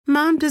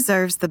Mom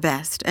deserves the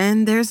best,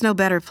 and there's no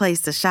better place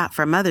to shop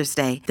for Mother's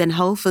Day than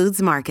Whole Foods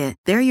Market.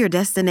 They're your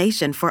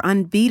destination for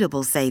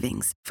unbeatable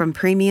savings, from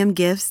premium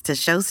gifts to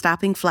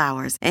show-stopping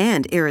flowers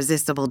and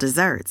irresistible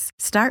desserts.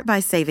 Start by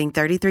saving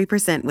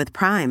 33% with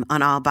Prime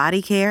on all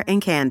body care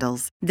and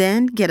candles.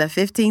 Then get a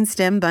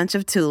 15-stem bunch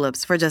of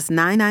tulips for just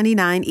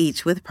 $9.99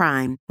 each with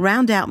Prime.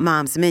 Round out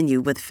Mom's menu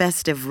with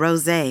festive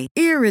rosé,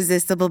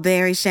 irresistible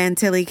berry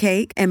chantilly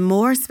cake, and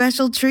more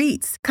special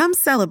treats. Come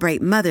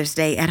celebrate Mother's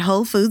Day at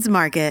Whole Foods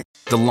Market.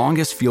 The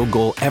longest field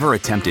goal ever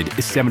attempted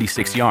is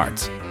 76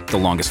 yards. The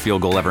longest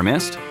field goal ever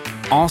missed?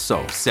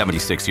 Also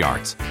 76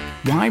 yards.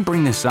 Why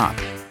bring this up?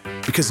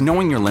 Because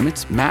knowing your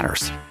limits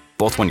matters,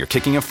 both when you're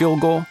kicking a field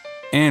goal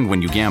and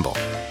when you gamble.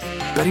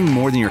 Betting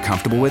more than you're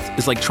comfortable with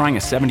is like trying a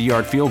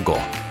 70-yard field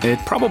goal. It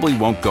probably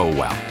won't go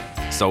well.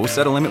 So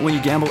set a limit when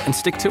you gamble and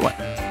stick to it.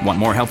 Want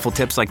more helpful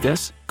tips like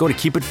this? Go to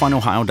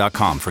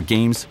keepitfunohio.com for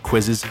games,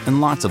 quizzes,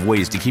 and lots of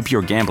ways to keep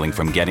your gambling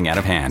from getting out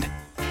of hand.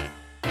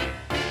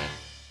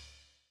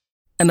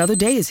 Another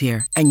day is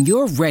here, and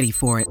you're ready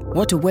for it.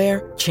 What to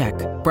wear? Check.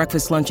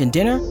 Breakfast, lunch, and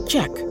dinner?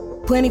 Check.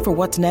 Planning for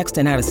what's next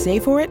and how to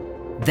save for it?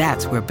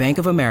 That's where Bank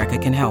of America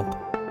can help.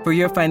 For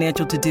your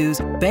financial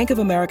to-dos, Bank of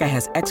America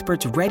has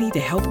experts ready to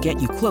help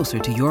get you closer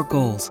to your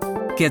goals.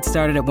 Get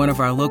started at one of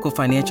our local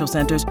financial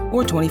centers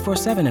or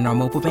 24/7 in our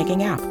mobile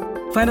banking app.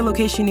 Find a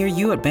location near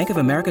you at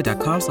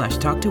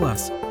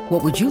bankofamerica.com/talktous.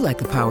 What would you like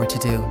the power to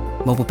do?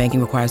 Mobile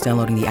banking requires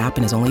downloading the app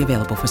and is only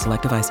available for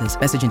select devices.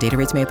 Message and data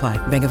rates may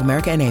apply. Bank of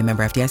America N.A.,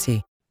 member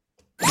FDIC.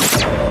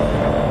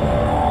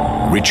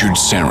 Richard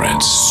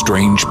Syrett's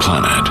Strange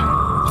Planet.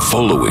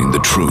 Following the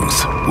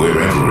truth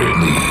wherever it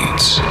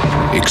leads.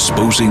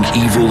 Exposing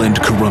evil and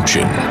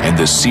corruption and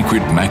the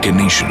secret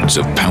machinations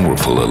of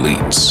powerful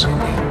elites.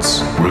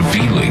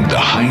 Revealing the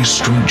high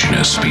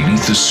strangeness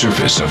beneath the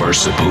surface of our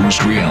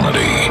supposed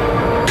reality.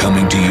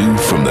 Coming to you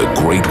from the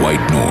Great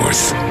White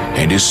North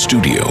and his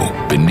studio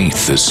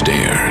beneath the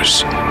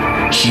stairs.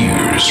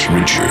 Here's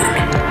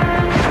Richard.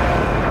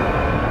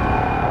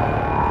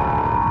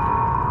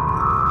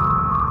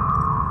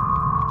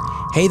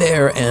 Hey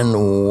there,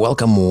 and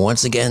welcome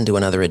once again to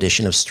another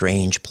edition of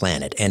Strange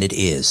Planet. And it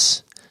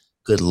is,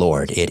 good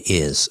Lord, it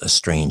is a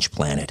strange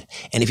planet.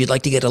 And if you'd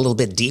like to get a little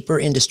bit deeper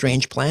into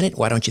Strange Planet,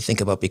 why don't you think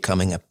about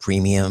becoming a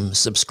premium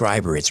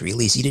subscriber? It's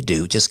real easy to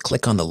do. Just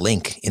click on the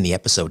link in the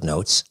episode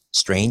notes,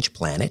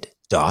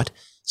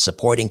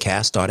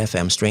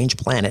 strangeplanet.supportingcast.fm,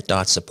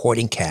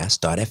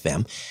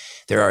 strangeplanet.supportingcast.fm.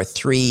 There are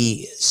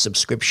 3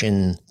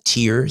 subscription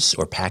tiers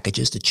or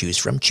packages to choose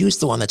from. Choose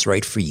the one that's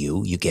right for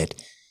you. You get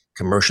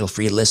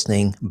commercial-free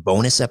listening,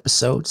 bonus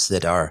episodes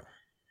that are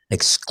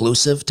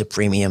exclusive to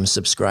premium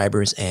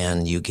subscribers,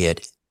 and you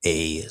get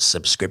a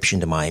subscription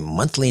to my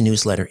monthly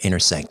newsletter, Inner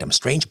Sanctum,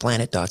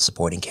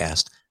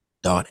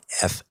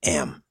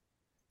 strangeplanet.supportingcast.fm.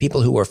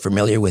 People who are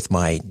familiar with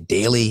my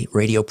daily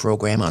radio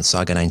program on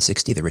Saga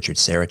 960, The Richard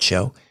Syrett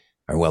Show,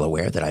 are well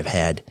aware that I've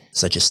had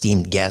such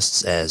esteemed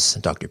guests as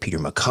Dr. Peter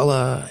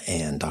McCullough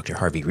and Dr.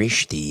 Harvey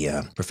Risch,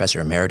 the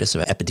Professor Emeritus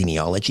of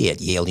Epidemiology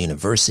at Yale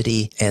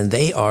University. And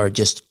they are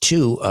just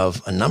 2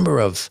 of a number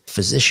of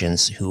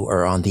physicians who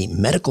are on the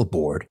medical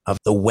board of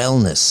the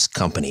wellness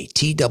company,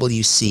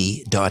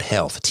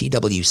 TWC.health,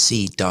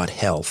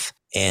 TWC.health.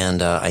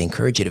 And I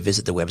encourage you to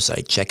visit the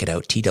website, check it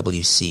out,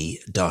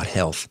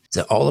 twc.health. It's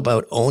all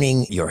about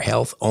owning your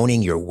health,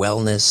 owning your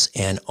wellness,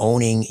 and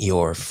owning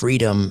your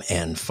freedom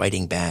and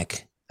fighting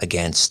back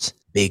against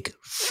Big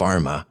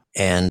Pharma.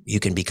 And you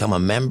can become a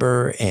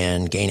member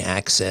and gain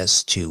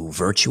access to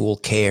virtual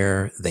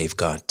care. They've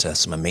got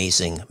some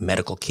amazing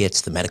medical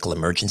kits, the medical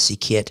emergency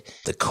kit,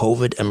 the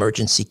COVID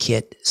emergency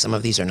kit. Some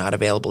of these are not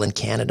available in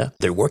Canada.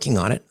 They're working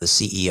on it. The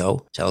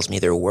CEO tells me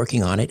they're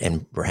working on it,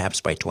 and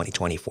perhaps by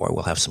 2024,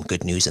 we'll have some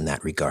good news in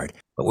that regard.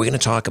 But we're going to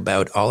talk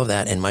about all of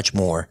that and much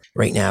more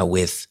right now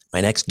with my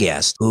next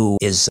guest, who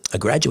is a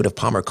graduate of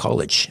Palmer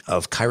College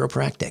of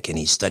Chiropractic, and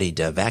he's studied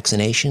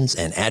vaccinations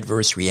and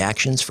adverse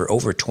reactions for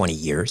over 20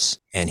 years,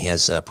 and he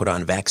has put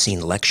on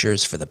vaccine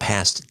lectures for the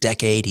past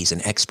decade. He's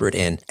an expert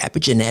in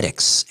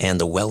epigenetics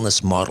and the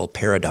wellness model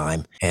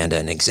paradigm, and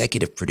an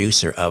executive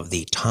producer of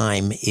The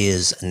Time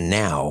Is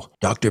Now.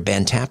 Dr.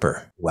 Ben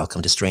Tapper,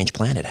 welcome to Strange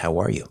Planet. How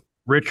are you?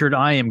 Richard,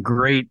 I am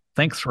great.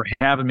 Thanks for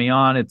having me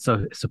on. It's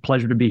a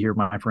pleasure to be here,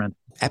 my friend.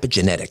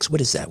 Epigenetics,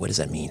 what is that? What does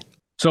that mean?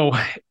 So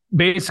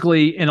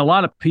basically, and a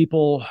lot of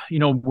people,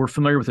 we're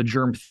familiar with the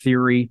germ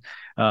theory,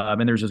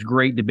 and there's this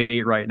great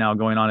debate right now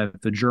going on if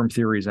the germ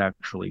theory is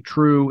actually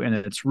true, and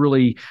it's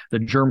really the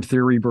germ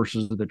theory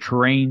versus the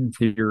terrain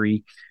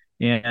theory.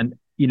 And,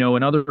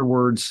 in other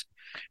words,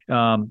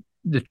 the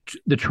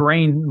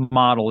terrain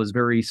model is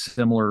very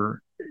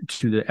similar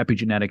to the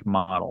epigenetic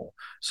model.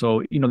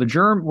 So, the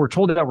germ, we're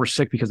told that we're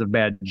sick because of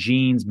bad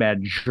genes,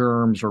 bad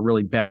germs, or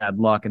really bad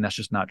luck, and that's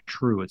just not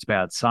true. It's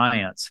bad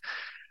science.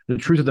 the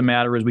truth of the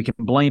matter is we can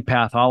blame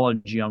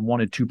pathology on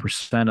 1 to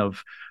 2%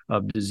 of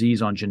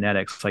disease on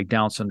genetics, like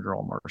Down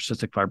syndrome or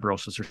cystic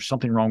fibrosis. There's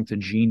something wrong with the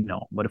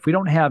genome. But if we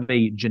don't have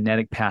a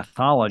genetic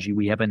pathology,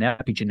 we have an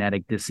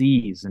epigenetic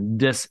disease. And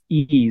dis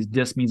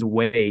means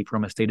away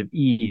from a state of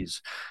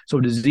ease. So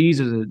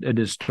disease is a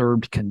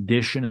disturbed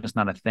condition. It's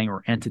not a thing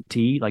or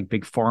entity like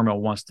Big Pharma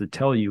wants to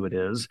tell you it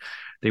is.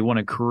 They want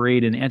to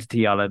create an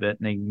entity out of it,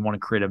 and they want to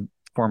create a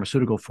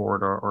pharmaceutical for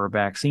it or a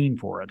vaccine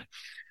for it.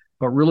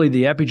 But really,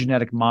 the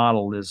epigenetic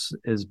model is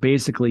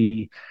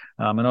basically,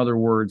 in other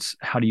words,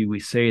 how do we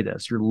say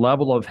this? Your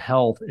level of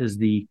health is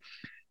the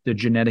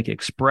genetic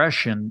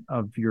expression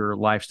of your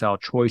lifestyle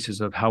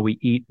choices of how we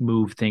eat,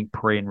 move, think,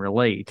 pray, and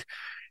relate.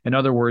 In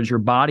other words, your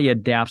body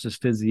adapts its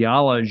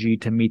physiology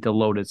to meet the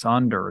load it's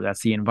under.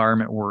 That's the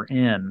environment we're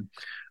in.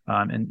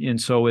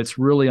 And so it's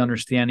really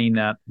understanding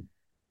that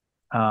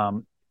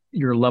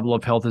your level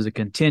of health is a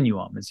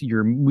continuum.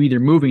 You're either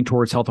moving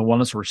towards health and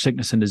wellness or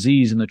sickness and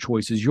disease, and the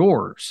choice is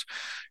yours.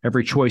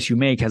 Every choice you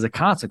make has a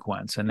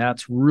consequence, and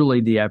that's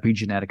really the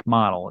epigenetic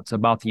model. It's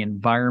about the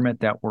environment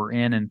that we're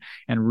in,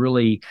 and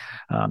really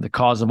the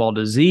cause of all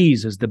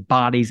disease is the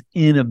body's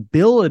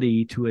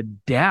inability to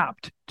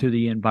adapt to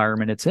the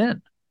environment it's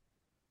in.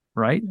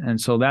 Right.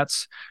 And so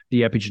that's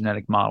the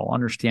epigenetic model,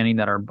 understanding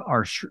that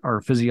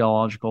our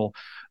physiological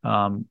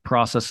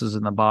processes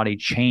in the body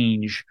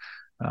change,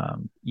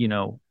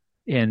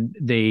 and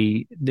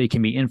they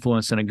can be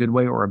influenced in a good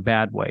way or a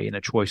bad way, and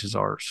the choice is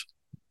ours.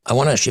 I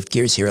want to shift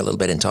gears here a little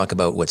bit and talk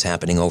about what's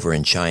happening over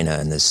in China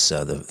and this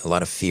a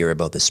lot of fear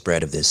about the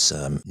spread of this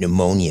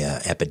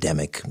pneumonia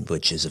epidemic,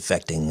 which is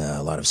affecting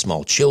a lot of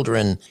small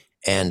children.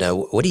 And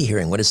what are you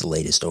hearing? What is the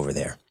latest over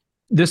there?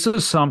 This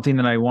is something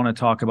that I want to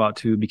talk about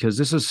too, because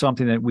this is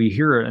something that we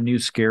hear a new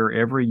scare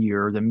every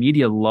year. The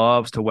media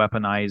loves to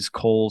weaponize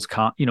colds,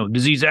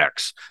 disease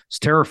X. It's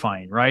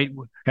terrifying, right?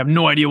 We have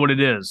no idea what it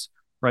is,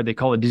 right? They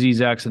call it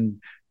disease X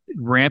and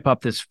ramp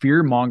up this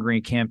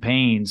fear-mongering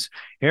campaigns.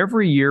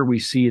 Every year we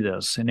see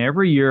this. And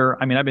every year,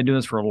 I've been doing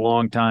this for a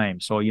long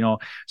time. So,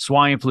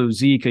 swine flu,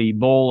 Zika,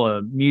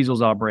 Ebola,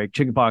 measles outbreak,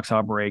 chickenpox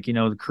outbreak,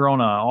 the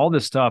corona, all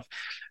this stuff.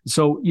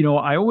 So,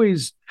 I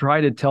always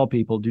try to tell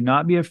people, do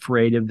not be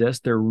afraid of this.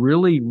 They're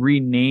really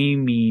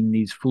renaming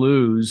these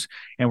flus,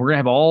 and we're going to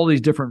have all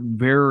these different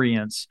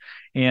variants.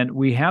 And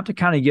we have to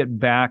kind of get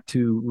back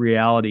to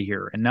reality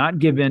here and not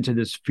give in to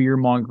this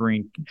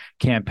fear-mongering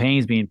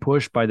campaigns being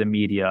pushed by the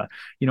media.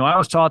 I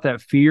was taught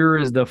that fear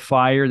is the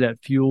fire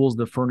that fuels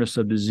the furnace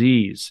of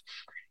disease.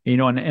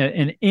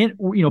 And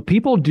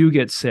people do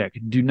get sick.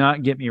 Do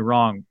not get me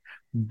wrong,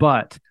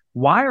 but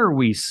why are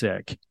we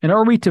sick? And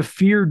are we to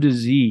fear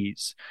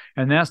disease?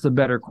 And that's the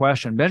better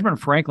question. Benjamin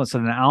Franklin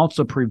said an ounce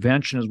of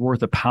prevention is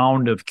worth a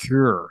pound of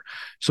cure.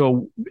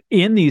 So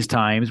in these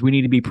times, we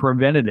need to be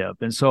preventative.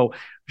 And so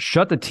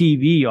shut the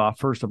TV off,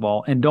 first of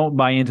all, and don't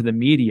buy into the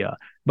media.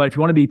 But if you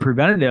want to be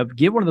preventative,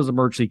 get one of those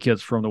emergency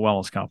kits from the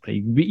wellness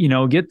company.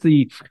 Get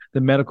the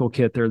medical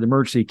kit there, the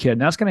emergency kit, and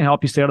that's going to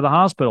help you stay out of the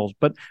hospitals.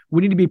 But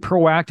we need to be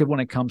proactive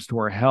when it comes to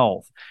our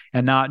health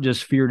and not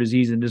just fear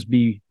disease and just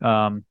be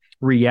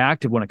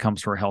reactive when it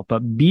comes to our health,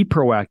 but be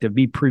proactive,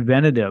 be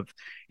preventative,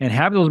 and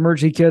have those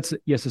emergency kits.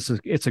 Yes,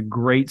 it's a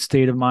great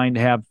state of mind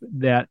to have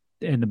that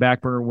in the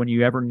back burner when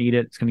you ever need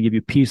it. It's going to give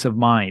you peace of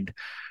mind.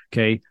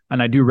 Okay.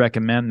 And I do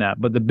recommend that.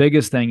 But the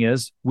biggest thing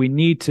is we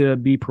need to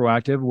be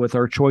proactive with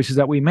our choices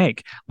that we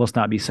make. Let's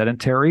not be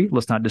sedentary.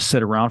 Let's not just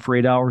sit around for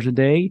 8 hours a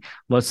day.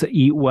 Let's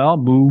eat well,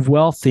 move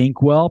well,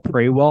 think well,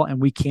 pray well,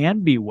 and we can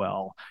be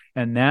well.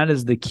 And that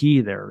is the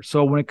key there.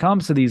 So when it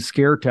comes to these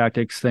scare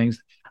tactics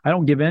things, I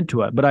don't give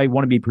into it, but I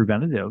want to be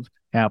preventative.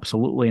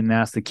 Absolutely. And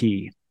that's the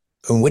key.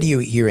 And what are you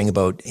hearing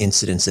about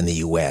incidents in the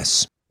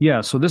U.S.?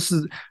 Yeah. So this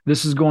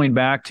is going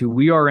back to,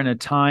 we are in a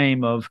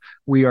time of,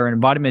 we are in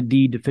vitamin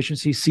D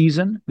deficiency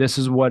season. This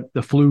is what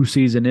the flu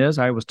season is.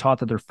 I was taught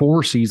that there are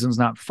 4 seasons,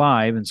 not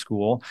 5 in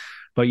school.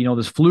 But,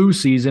 this flu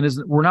season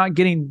we're not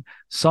getting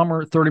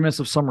 30 minutes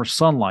of summer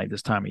sunlight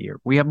this time of year.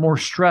 We have more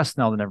stress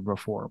now than ever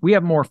before. We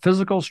have more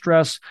physical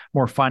stress,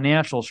 more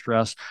financial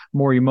stress,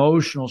 more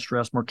emotional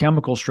stress, more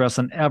chemical stress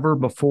than ever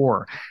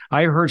before.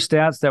 I heard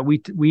stats that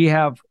we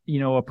have,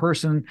 a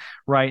person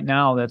right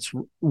now that's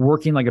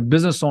working like a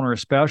business owner,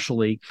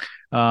 especially,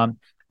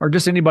 or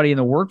just anybody in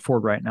the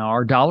workforce right now,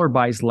 our dollar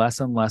buys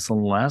less and less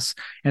and less.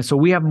 And so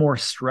we have more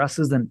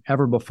stresses than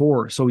ever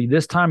before. So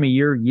this time of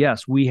year,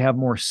 yes, we have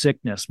more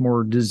sickness,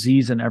 more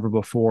disease than ever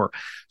before.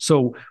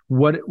 So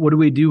what do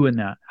we do in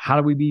that? How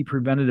do we be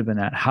preventative in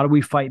that? How do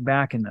we fight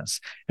back in this?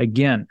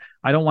 Again,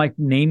 I don't like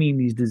naming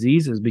these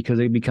diseases because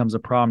it becomes a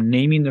problem.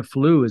 Naming the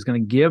flu is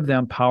going to give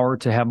them power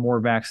to have more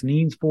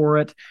vaccines for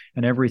it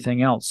and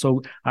everything else.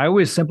 So I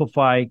always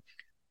simplify.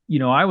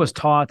 I was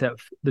taught that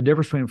the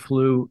difference between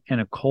flu and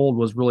a cold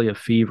was really a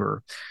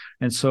fever.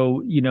 And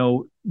so,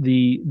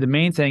 the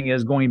main thing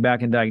is going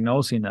back and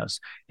diagnosing this.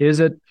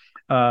 Do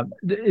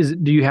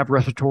you have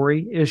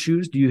respiratory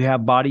issues? Do you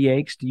have body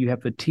aches? Do you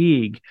have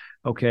fatigue?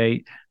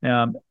 Okay.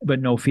 But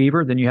no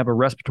fever, then you have a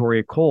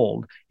respiratory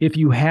cold. If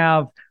you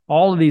have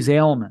all of these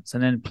ailments,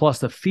 and then plus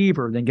the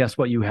fever, then guess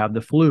what? You have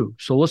the flu.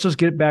 So let's just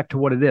get back to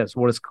what it is.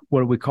 What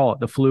do we call it?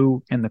 The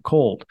flu and the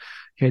cold.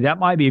 Okay, that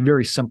might be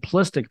very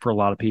simplistic for a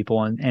lot of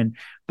people,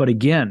 but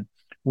again,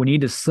 we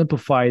need to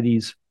simplify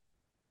these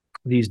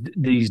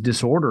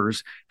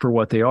disorders for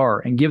what they are,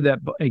 and give that,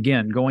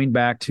 again, going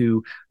back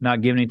to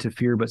not giving into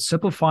fear, but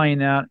simplifying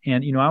that.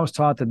 And I was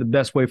taught that the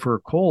best way for a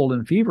cold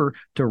and fever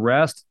to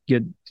rest,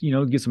 get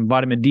some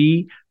vitamin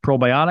D,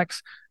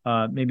 probiotics,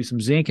 maybe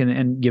some zinc,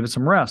 and give it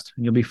some rest,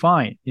 and you'll be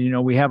fine.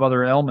 We have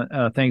other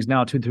element things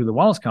now too through the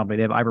wellness company.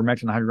 They have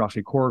ivermectin,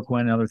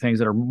 hydroxychloroquine, and other things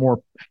that are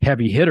more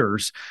heavy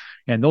hitters,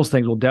 and those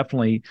things will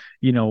definitely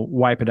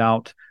wipe it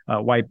out,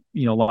 wipe a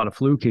lot of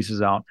flu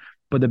cases out.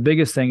 But the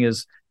biggest thing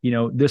is,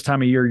 this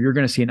time of year, you're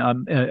going to see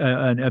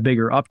a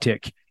bigger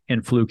uptick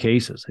in flu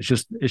cases. It's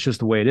just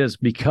the way it is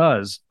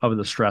because of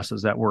the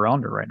stresses that we're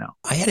under right now.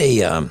 I had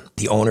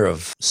the owner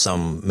of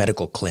some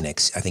medical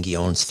clinics. I think he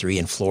owns 3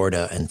 in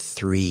Florida and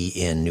 3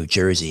 in New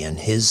Jersey. And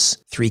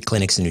his 3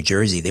 clinics in New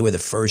Jersey, they were the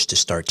first to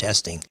start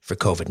testing for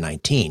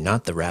COVID-19,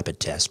 not the rapid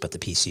test, but the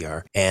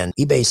PCR. And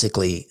he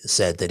basically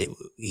said that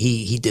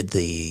he did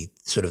the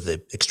sort of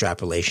the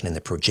extrapolation and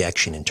the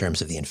projection in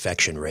terms of the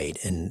infection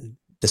rate. And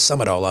to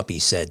sum it all up, he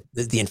said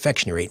that the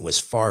infection rate was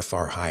far,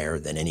 far higher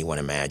than anyone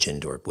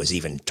imagined or was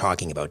even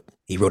talking about.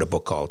 He wrote a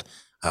book called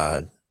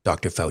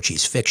Dr.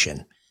 Fauci's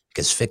Fiction,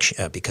 because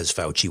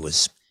Fauci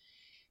was,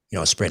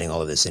 spreading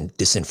all of this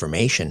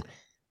disinformation.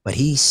 But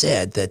he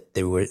said that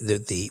there were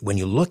when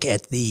you look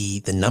at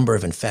the number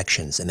of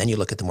infections and then you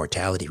look at the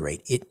mortality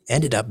rate, it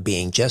ended up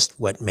being just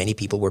what many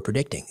people were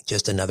predicting,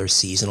 just another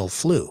seasonal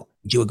flu.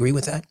 Do you agree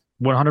with that?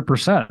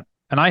 100%.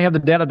 And I have the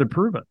data to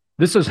prove it.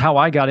 This is how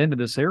I got into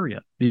this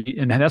area.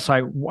 And that's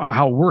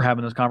how we're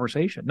having this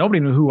conversation. Nobody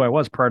knew who I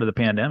was prior to the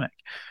pandemic.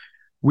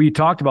 We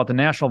talked about the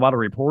National Vital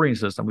Reporting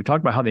System. We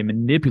talked about how they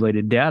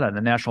manipulated data in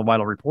the National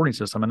Vital Reporting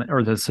System,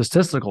 or the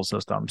statistical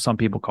system, some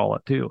people call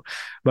it too.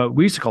 But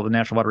we used to call it the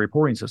National Vital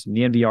Reporting System,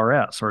 the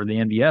NVRS or the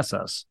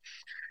NVSS.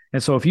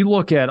 And so if you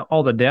look at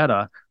all the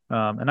data,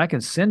 and I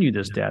can send you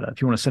this data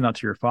if you want to send out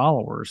to your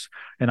followers.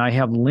 And I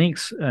have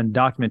links and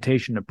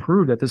documentation to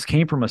prove that this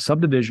came from a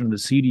subdivision of the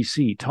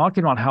CDC,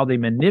 talking about how they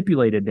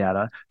manipulated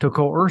data to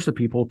coerce the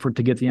people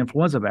to get the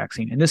influenza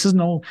vaccine. And this is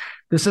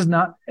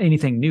not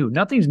anything new.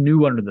 Nothing's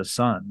new under the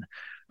sun.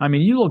 I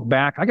mean, you look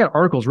back, I got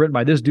articles written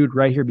by this dude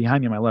right here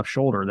behind me on my left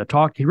shoulder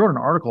he wrote an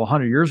article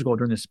 100 years ago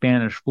during the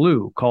Spanish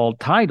flu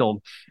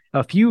titled,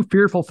 "A Few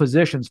Fearful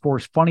Physicians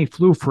Force Funny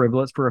Flu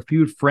Frivolous for a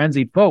Few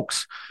Frenzied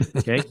Folks."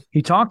 Okay.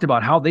 He talked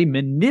about how they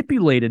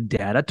manipulated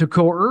data to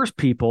coerce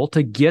people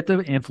to get the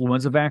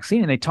influenza vaccine.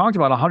 And they talked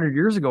about 100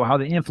 years ago how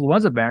the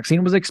influenza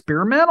vaccine was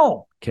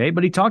experimental. Okay.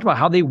 But he talked about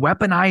how they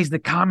weaponized the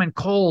common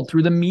cold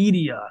through the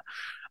media.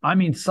 I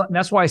mean,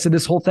 that's why I said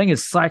this whole thing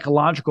is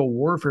psychological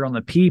warfare on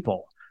the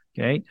people.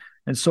 Okay.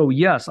 And so,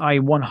 yes, I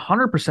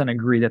 100%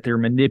 agree that they're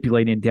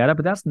manipulating data,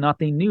 but that's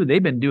nothing new.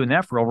 They've been doing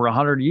that for over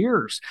 100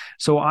 years.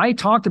 So I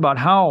talked about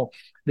how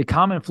the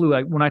common flu,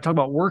 like when I talk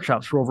about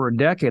workshops for over a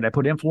decade, I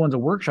put influenza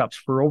workshops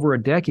for over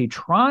a decade,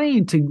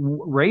 trying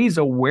to raise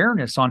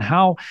awareness on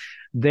how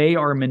they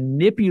are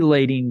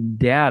manipulating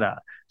data.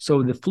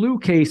 So the flu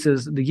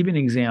cases, to give you an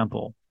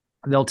example,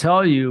 they'll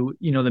tell you,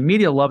 the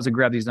media loves to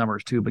grab these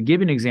numbers too, but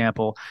give you an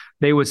example.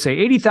 They would say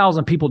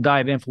 80,000 people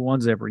die of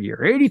influenza every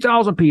year.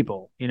 80,000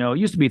 people, it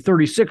used to be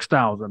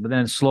 36,000, but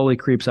then it slowly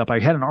creeps up. I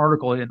had an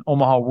article in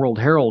Omaha World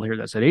Herald here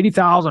that said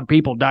 80,000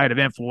 people died of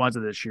influenza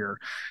this year.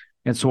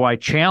 And so I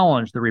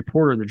challenged the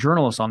reporter, the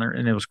journalist on there,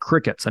 and it was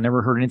crickets. I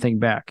never heard anything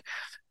back.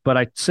 But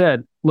I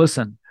said,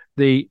 listen,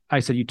 I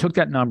said, you took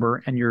that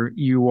number and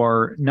you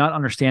are not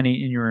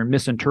understanding and you're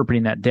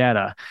misinterpreting that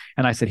data.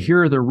 And I said,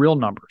 here are the real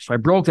numbers. So I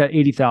broke that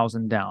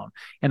 80,000 down.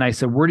 And I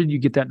said, where did you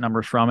get that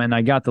numbers from? And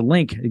I got the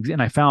link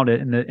and I found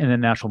it in the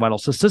National Vital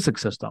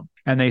Statistics System.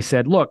 And they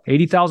said, look,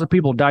 80,000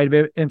 people died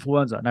of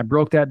influenza. And I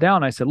broke that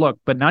down. I said, look,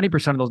 but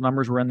 90% of those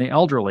numbers were in the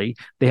elderly.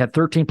 They had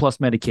 13 plus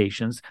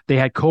medications. They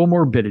had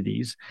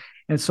comorbidities.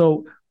 And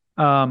so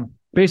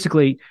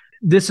basically,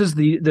 this is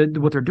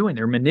what they're doing.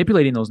 They're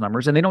manipulating those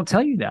numbers, and they don't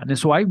tell you that. And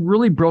so I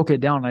really broke it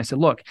down, and I said,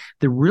 look,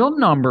 the real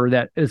number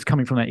that is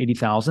coming from that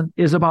 80,000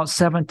 is about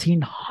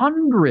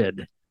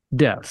 1,700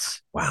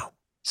 deaths. Wow.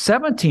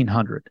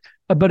 1,700.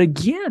 But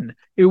again,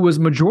 it was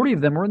majority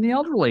of them were in the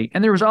elderly,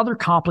 and there was other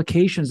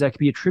complications that could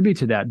be attributed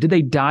to that. Did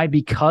they die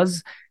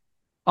because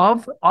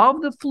of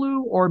the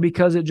flu, or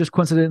because it just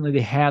coincidentally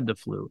they had the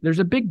flu? There's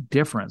a big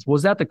difference.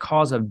 Was that the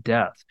cause of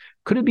death?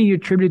 Could it be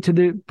attributed to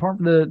the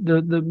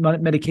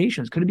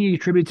medications? Could it be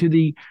attributed to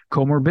the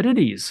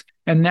comorbidities?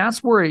 And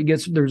that's where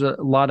there's a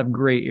lot of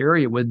gray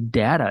area with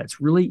data. It's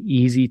really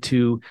easy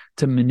to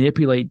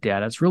manipulate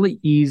data. It's really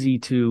easy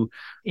to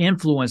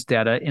influence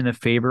data in the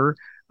favor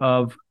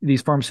of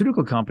these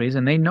pharmaceutical companies.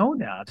 And they know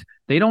that.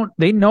 They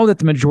know that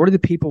the majority of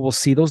the people will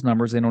see those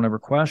numbers. They don't ever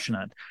question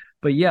it.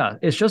 But yeah,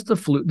 it's just the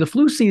flu. The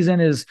flu season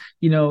is,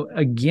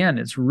 again,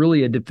 it's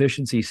really a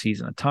deficiency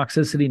season, a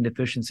toxicity and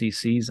deficiency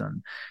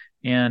season.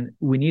 And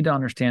we need to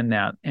understand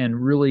that and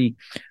really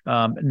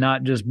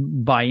not just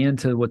buy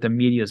into what the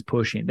media is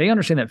pushing. They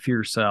understand that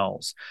fear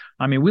sells.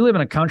 I mean, we live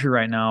in a country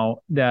right now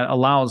that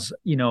allows,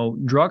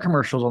 drug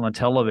commercials on the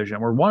television.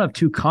 We're one of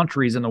 2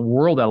 countries in the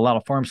world that allow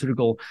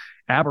pharmaceutical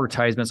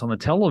advertisements on the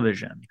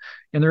television.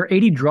 And there are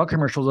 80 drug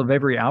commercials of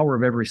every hour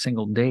of every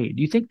single day.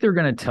 Do you think they're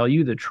going to tell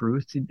you the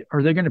truth?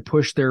 Are they going to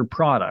push their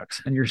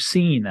products? And you're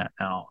seeing that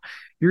now.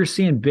 You're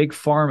seeing Big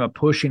Pharma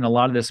pushing a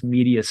lot of this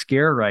media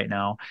scare right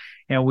now,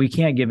 and we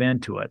can't give in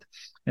to it.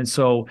 And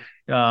so,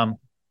 Paul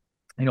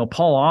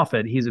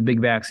Offit, he's a big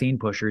vaccine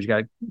pusher. He's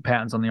got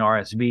patents on the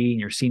RSV, and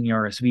you're seeing the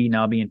RSV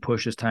now being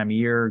pushed this time of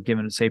year,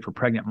 given it's safe for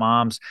pregnant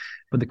moms.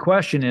 But the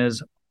question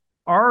is,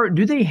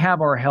 do they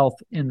have our health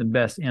in the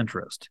best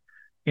interest?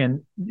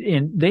 And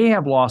they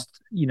have lost,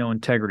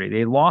 integrity.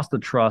 They lost the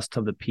trust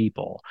of the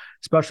people,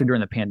 especially during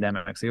the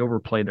pandemics. They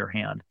overplayed their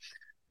hand.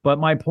 But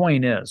my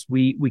point is,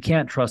 we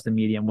can't trust the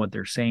media and what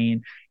they're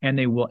saying, and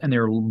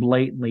they're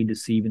blatantly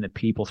deceiving the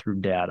people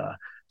through data.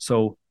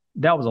 So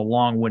that was a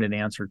long-winded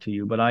answer to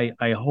you, but I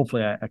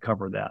hopefully I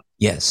covered that.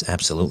 Yes,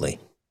 absolutely.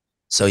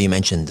 So you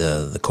mentioned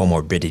the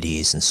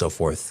comorbidities and so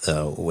forth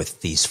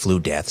with these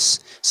flu deaths.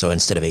 So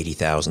instead of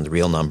 80,000, the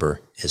real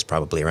number is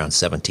probably around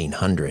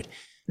 1,700.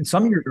 And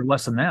some years are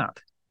less than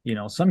that.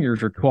 Some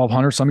years are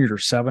 1,200, some years are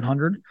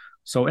 700.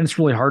 So, and it's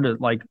really hard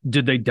to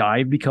did they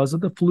die because of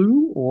the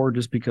flu or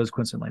just because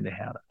coincidentally they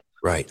had it?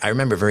 Right. I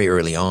remember very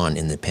early on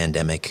in the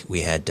pandemic,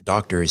 we had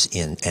doctors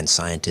and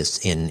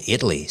scientists in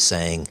Italy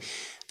saying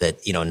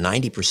that,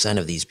 90%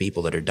 of these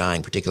people that are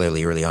dying,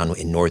 particularly early on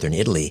in northern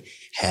Italy,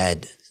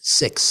 had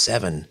 6,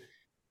 7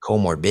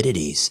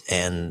 comorbidities.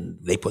 And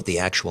they put the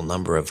actual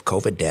number of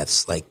COVID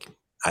deaths,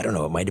 I don't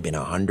know, it might have been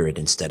 100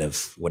 instead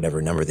of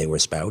whatever number they were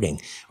spouting,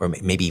 or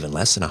maybe even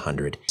less than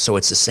 100. So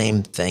it's the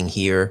same thing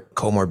here,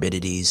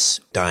 comorbidities,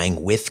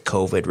 dying with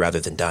COVID rather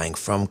than dying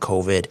from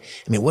COVID.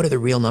 I mean, what are the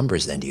real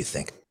numbers then, do you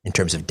think, in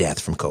terms of death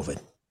from COVID?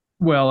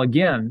 Well,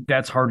 again,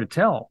 that's hard to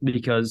tell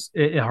because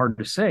it's hard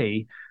to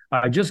say.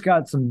 I just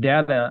got some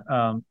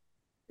data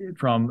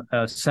from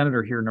a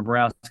senator here in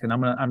Nebraska, and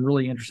I'm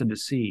really interested to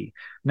see.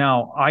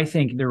 Now, I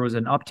think there was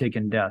an uptick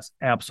in deaths,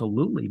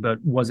 absolutely,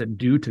 but was it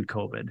due to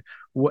COVID?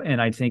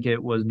 And I think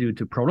it was due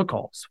to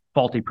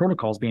faulty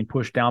protocols being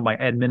pushed down by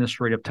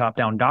administrative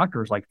top-down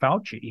doctors like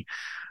Fauci.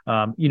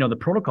 The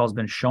protocol has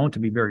been shown to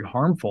be very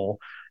harmful.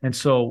 And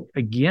so,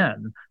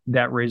 again,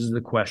 that raises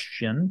the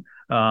question,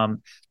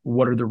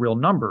 what are the real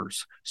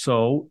numbers?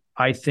 So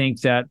I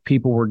think that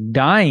people were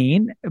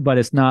dying, but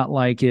it's not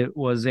like it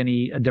was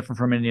any different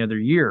from any other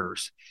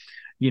years.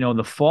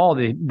 The fall,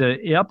 the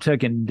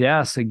uptick in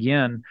deaths,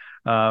 again,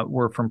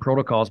 were from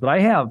protocols. But I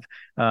have,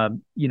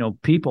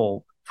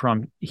 people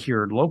from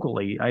here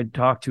locally. I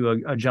talked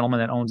to a gentleman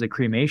that owns a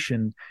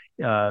cremation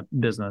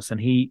business, and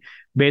he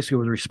basically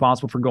was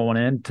responsible for going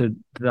into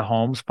the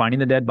homes, finding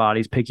the dead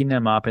bodies, picking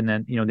them up, and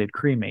then they'd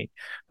cremate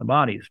the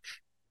bodies.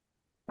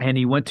 And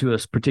he went to a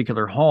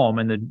particular home,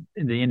 and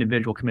the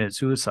individual committed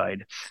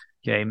suicide.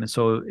 Okay, and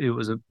so it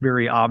was a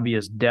very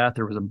obvious death.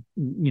 There was a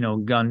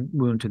gun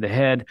wound to the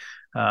head,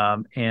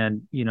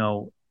 and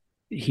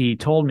he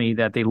told me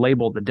that they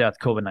labeled the death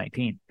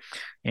COVID-19,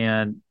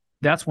 and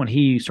that's when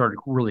he started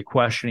really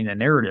questioning the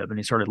narrative, and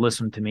he started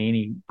listening to me, and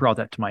he brought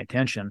that to my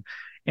attention.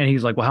 And he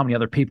was like, well, how many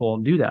other people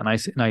do that? And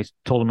I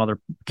told him other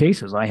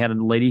cases. I had a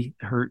lady,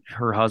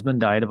 her husband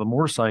died of a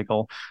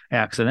motorcycle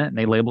accident, and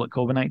they label it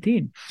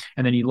COVID-19.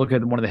 And then you look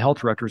at one of the health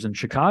directors in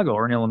Chicago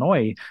or in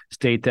Illinois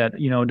state that,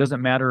 it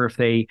doesn't matter if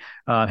they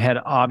had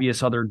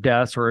obvious other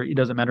deaths, or it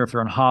doesn't matter if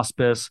they're on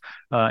hospice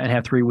and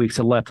have 3 weeks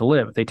left to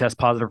live. If they test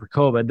positive for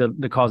COVID,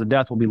 the cause of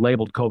death will be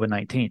labeled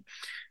COVID-19.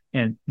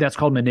 And that's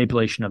called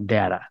manipulation of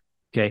data.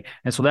 Okay.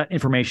 And so that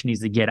information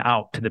needs to get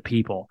out to the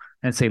people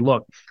and say,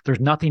 look,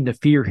 there's nothing to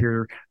fear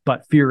here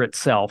but fear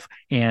itself.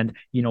 And,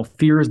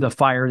 fear is the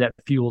fire that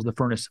fuels the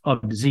furnace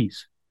of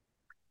disease.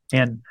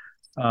 And,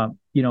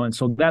 and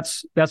so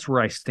that's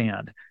where I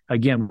stand.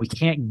 Again, we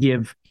can't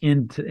give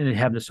in to and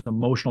have this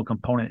emotional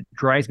component. It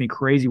drives me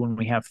crazy when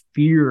we have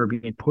fear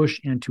being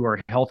pushed into our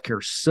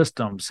healthcare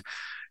systems.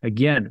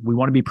 Again, we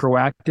want to be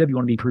proactive. You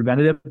want to be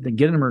preventative, then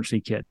get an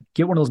emergency kit.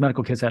 Get one of those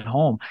medical kits at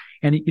home.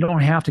 And you don't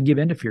have to give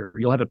in to fear.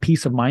 You'll have a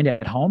peace of mind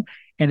at home,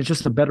 and it's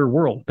just a better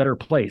world, better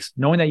place.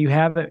 Knowing that you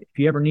have it, if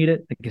you ever need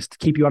it, it's to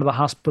keep you out of the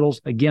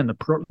hospitals. Again,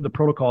 the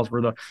protocols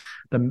were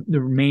the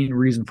main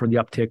reason for the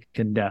uptick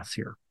in deaths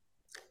here.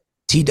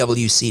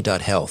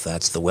 TWC.health,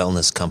 that's the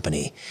wellness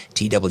company.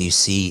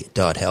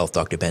 TWC.health,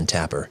 Dr. Ben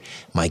Tapper,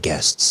 my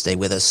guest. Stay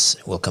with us.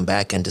 We'll come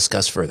back and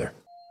discuss further.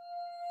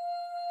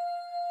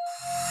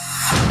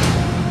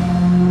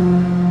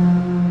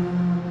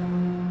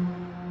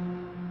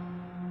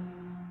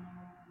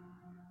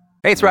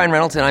 Hey, it's Ryan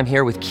Reynolds, and I'm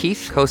here with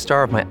Keith,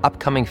 co-star of my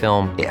upcoming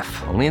film,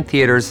 If, only in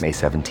theaters May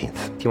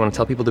 17th. Do you want to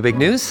tell people the big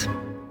news?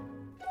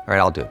 All right,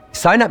 I'll do it.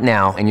 Sign up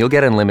now and you'll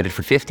get unlimited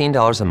for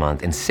 $15 a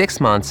month and 6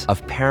 months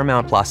of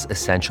Paramount Plus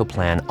Essential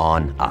Plan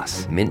on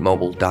us.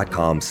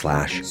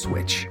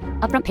 MintMobile.com/switch.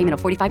 Upfront payment of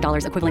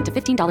 $45 equivalent to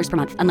 $15 per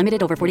month.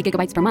 Unlimited over 40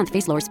 gigabytes per month.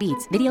 Face lower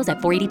speeds. Videos at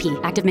 480p.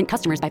 Active Mint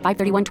customers by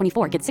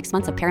 531.24 get 6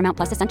 months of Paramount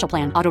Plus Essential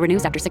Plan. Auto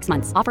renews after 6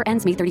 months. Offer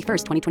ends May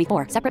 31st,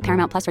 2024. Separate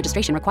Paramount Plus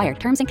registration required.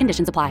 Terms and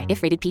conditions apply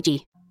if rated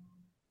PG.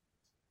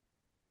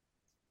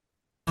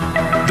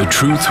 The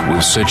truth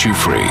will set you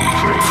free.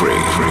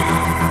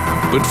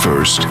 But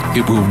first,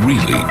 it will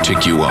really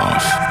tick you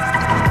off.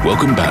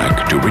 Welcome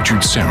back to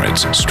Richard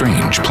Syrett's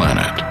Strange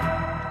Planet.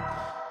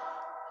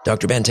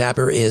 Dr. Ben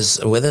Tapper is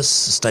with us,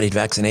 studied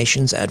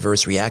vaccinations,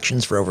 adverse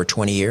reactions for over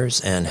 20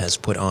 years, and has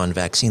put on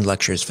vaccine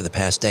lectures for the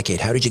past decade.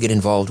 How did you get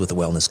involved with the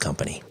wellness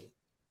company?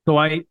 So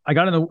I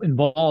got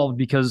involved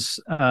because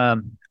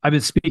I've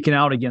been speaking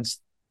out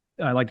against,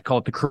 I like to call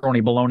it the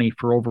crony baloney,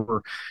 for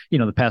over,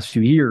 the past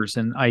few years.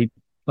 And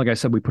like I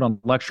said, we put on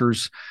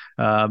lectures,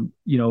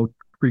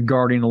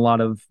 regarding a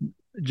lot of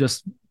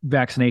just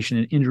vaccination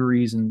and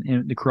injuries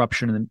and the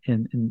corruption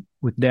and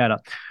with data.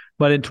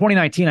 But in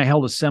 2019, I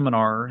held a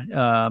seminar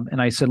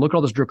and I said, look at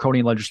all this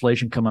draconian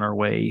legislation coming our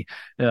way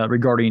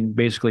regarding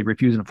basically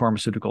refusing a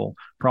pharmaceutical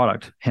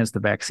product, hence the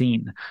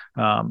vaccine.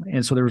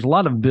 And so there was a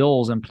lot of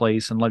bills in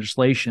place and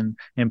legislation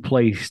in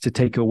place to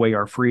take away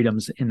our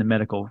freedoms in the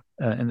medical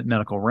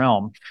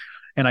realm.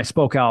 And I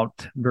spoke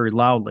out very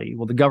loudly.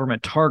 Well, the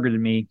government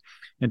targeted me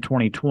in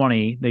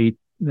 2020.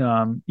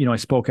 I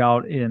spoke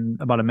out in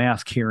about a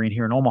mask hearing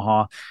here in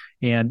Omaha,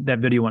 and that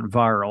video went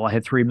viral. I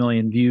had 3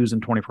 million views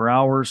in 24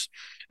 hours.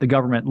 The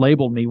government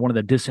labeled me one of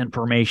the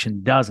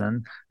disinformation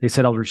dozen. They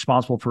said I was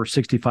responsible for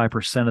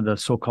 65% of the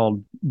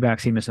so-called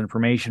vaccine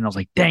misinformation. I was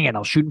like, dang it, I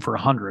was shooting for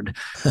 100.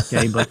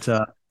 Okay,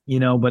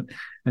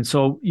 and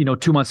so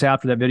 2 months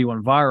after that video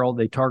went viral,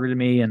 they targeted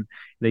me and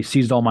they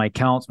seized all my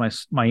accounts. My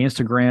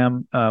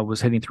Instagram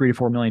was hitting 3 to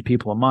 4 million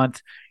people a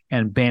month,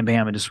 and bam,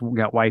 it just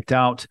got wiped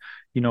out.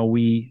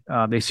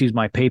 They seized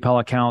my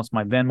PayPal accounts,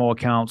 my Venmo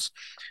accounts,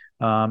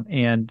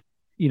 and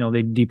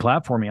they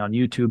deplatformed me on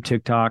YouTube,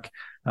 TikTok,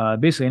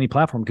 basically any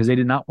platform, because they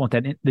did not want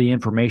the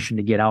information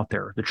to get out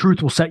there. The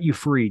truth will set you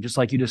free, just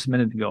like you just a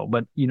minute ago.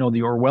 But the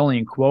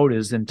Orwellian quote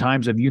is, in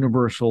times of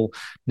universal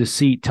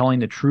deceit, telling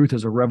the truth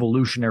is a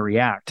revolutionary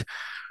act.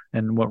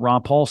 And what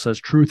Ron Paul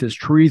says, truth is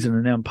treason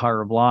in an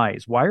empire of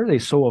lies. Why are they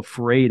so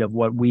afraid of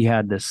what we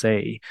had to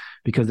say?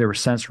 Because they were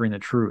censoring the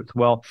truth.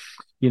 Well,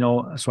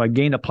 so I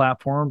gained a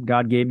platform.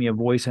 God gave me a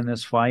voice in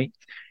this fight.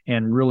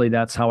 And really,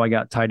 that's how I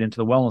got tied into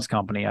the wellness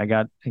company. I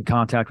got in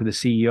contact with the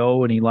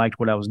CEO, and he liked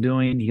what I was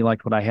doing. He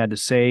liked what I had to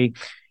say.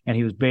 And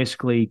he was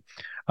basically,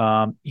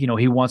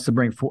 he wants to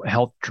bring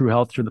true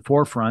health to the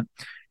forefront.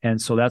 And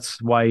so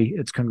that's why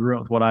it's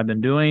congruent with what I've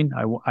been doing.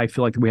 I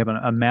feel like we have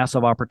a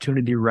massive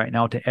opportunity right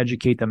now to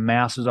educate the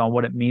masses on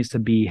what it means to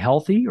be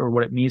healthy, or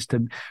what it means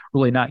to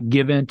really not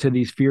give in to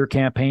these fear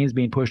campaigns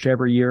being pushed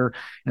every year.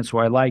 And so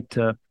I like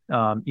to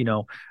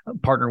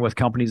partner with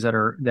companies that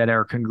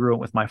are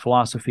congruent with my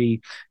philosophy,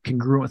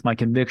 congruent with my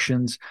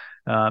convictions.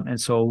 And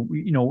so,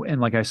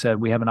 and like I said,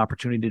 we have an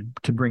opportunity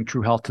to bring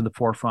true health to the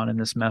forefront in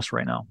this mess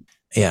right now.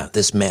 Yeah,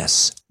 this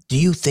mess. Do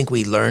you think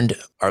we learned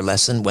our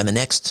lesson when the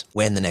next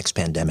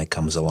pandemic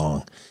comes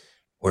along,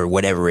 or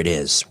whatever it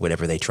is,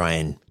 whatever they try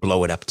and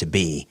blow it up to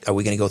be? Are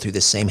we going to go through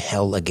the same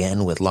hell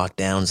again with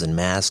lockdowns and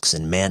masks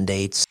and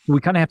mandates? We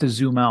kind of have to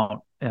zoom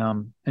out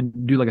and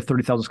do like a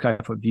 30,000 sky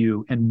foot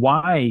view. And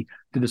why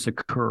did this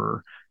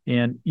occur?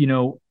 And,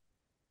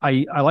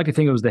 I like to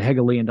think it was the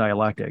Hegelian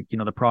dialectic,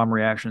 the problem,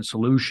 reaction,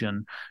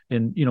 solution.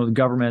 And, the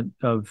government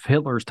of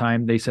Hitler's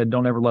time, they said,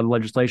 don't ever let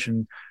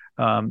legislation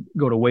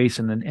go to waste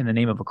in the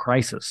name of a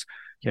crisis,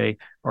 okay,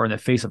 or in the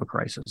face of a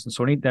crisis. And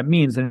so that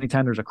means that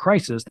anytime there's a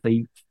crisis,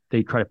 they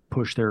try to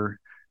push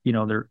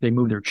they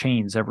move their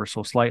chains ever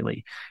so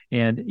slightly.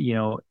 And,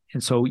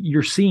 and so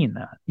you're seeing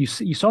that. You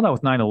saw that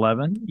with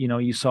 9/11,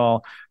 you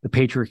saw the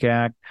Patriot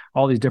Act,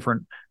 all these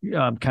different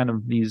kind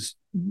of these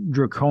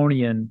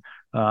draconian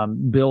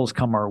bills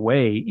come our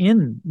way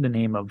in the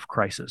name of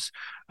crisis.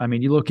 I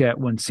mean, you look at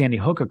when Sandy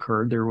Hook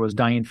occurred, there was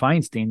Dianne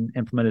Feinstein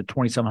implemented a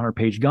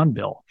 2,700-page gun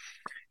bill.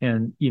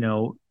 And,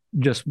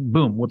 just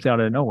boom, whipped out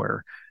of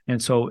nowhere.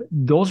 And so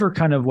those are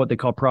kind of what they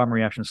call problem,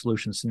 reaction,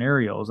 solution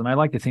scenarios. And I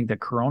like to think that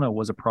Corona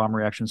was a problem,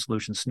 reaction,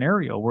 solution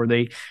scenario where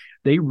they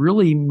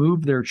really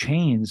moved their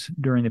chains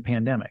during the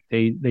pandemic.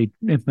 They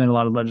implemented a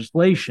lot of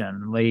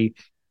legislation. They,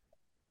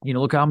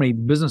 look how many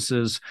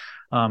businesses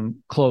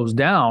closed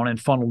down and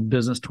funneled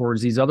business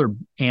towards these other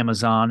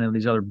Amazon and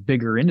these other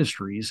bigger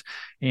industries.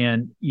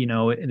 And,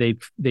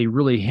 they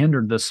really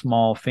hindered the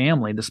small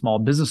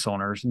business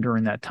owners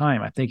during that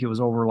time. I think it was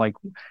over I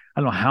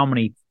don't know how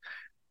many,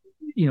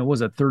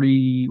 was it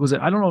 3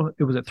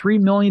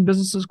 million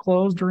businesses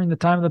closed during the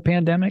time of the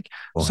pandemic?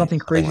 Boy, something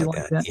crazy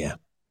like that. Yeah.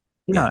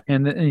 Yeah.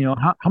 And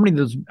how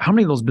many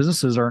of those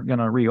businesses aren't going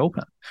to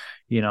reopen,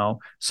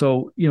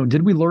 so,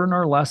 did we learn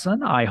our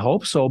lesson? I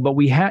hope so, but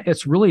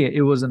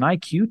it was an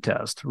IQ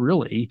test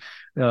really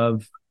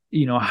of,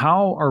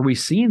 how are we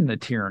seeing the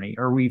tyranny?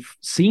 Are we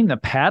seeing the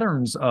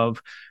patterns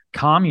of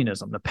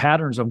communism, the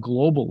patterns of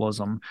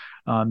globalism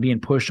being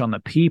pushed on the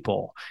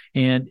people.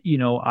 And,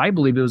 I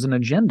believe it was an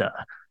agenda.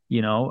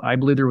 I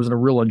believe there was a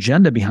real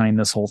agenda behind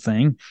this whole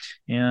thing.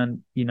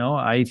 And,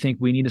 I think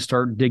we need to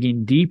start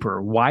digging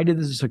deeper. Why did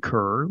this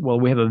occur? Well,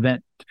 we have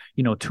event,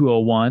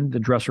 201, the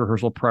dress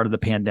rehearsal prior to the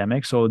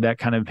pandemic. So that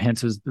kind of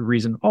hence is the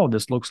reason,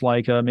 this looks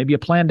like maybe a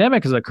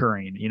pandemic is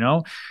occurring,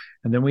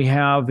 And then we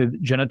have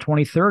Agenda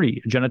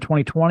 2030, Agenda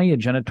 2020,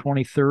 Agenda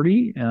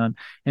 2030, and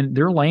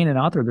they're laying it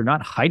out there. They're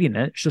not hiding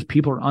it. It's just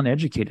people are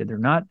uneducated. They're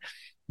not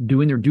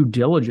doing their due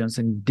diligence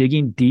and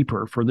digging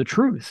deeper for the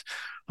truth.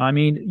 I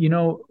mean,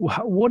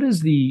 what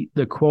is the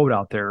quote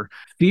out there?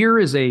 Fear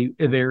is a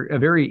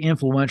very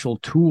influential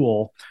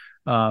tool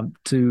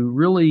to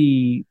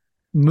really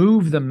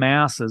move the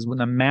masses when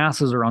the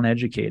masses are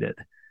uneducated,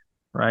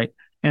 right?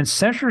 And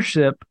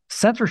censorship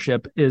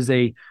is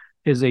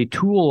a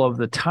tool of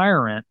the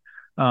tyrant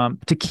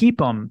to keep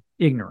them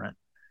ignorant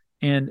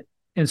and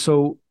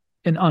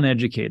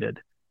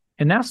uneducated.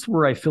 And that's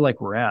where I feel like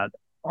we're at.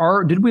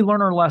 Did we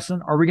learn our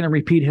lesson? Are we going to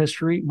repeat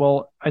history?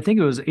 Well, I think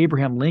it was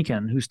Abraham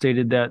Lincoln who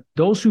stated that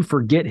those who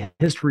forget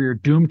history are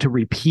doomed to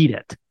repeat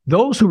it.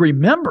 Those who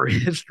remember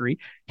history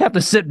have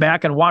to sit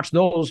back and watch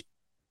those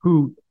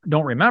who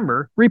don't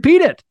remember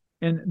repeat it.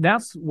 And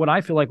that's what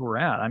I feel like we're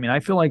at. I mean, I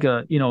feel like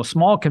a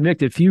small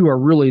convicted few are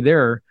really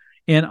there.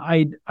 And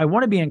I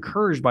want to be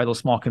encouraged by those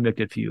small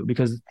convicted few,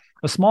 because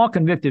a small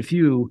convicted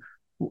few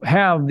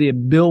have the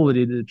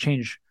ability to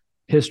change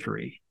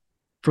history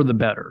for the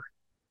better.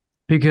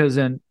 Because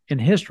in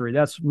history,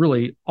 that's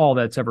really all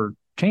that's ever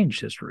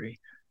changed history.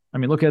 I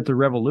mean, look at the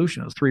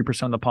revolution. It was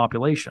 3% of the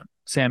population.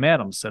 Sam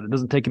Adams said it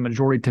doesn't take a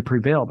majority to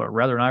prevail, but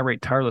rather an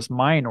irate, tireless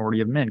minority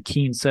of men,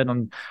 keen set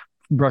on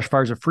brush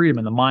fires of freedom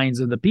in the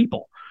minds of the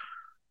people.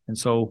 And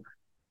so,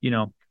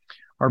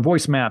 our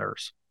voice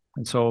matters.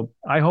 And so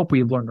I hope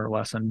we've learned our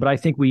lesson, but I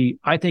think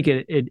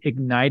it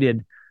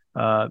ignited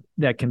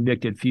that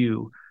convicted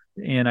few.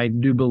 And I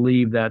do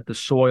believe that the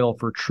soil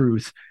for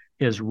truth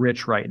is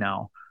rich right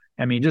now.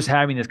 I mean, just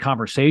having these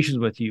conversations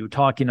with you,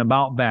 talking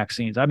about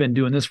vaccines. I've been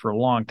doing this for a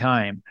long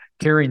time,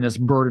 carrying this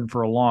burden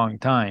for a long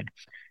time.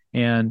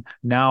 And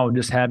now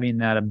just having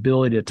that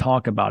ability to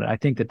talk about it, I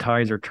think the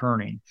tides are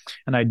turning.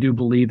 And I do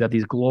believe that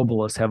these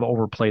globalists have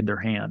overplayed their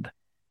hand.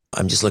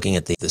 I'm just looking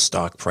at the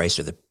stock price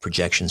or the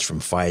projections from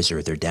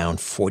Pfizer. They're down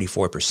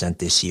 44%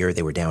 this year.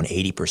 They were down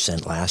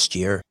 80% last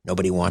year.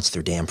 Nobody wants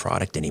their damn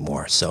product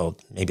anymore. So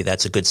maybe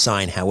that's a good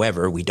sign.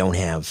 However, we don't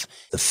have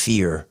the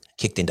fear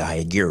kicked into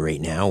high gear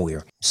right now.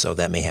 So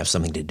that may have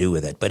something to do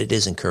with it, but it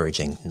is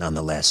encouraging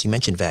nonetheless. You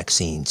mentioned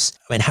vaccines.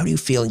 I mean, how do you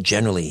feel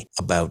generally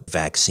about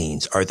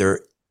vaccines? Are there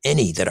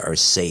any that are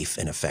safe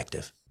and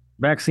effective?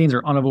 Vaccines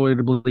are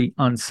unavoidably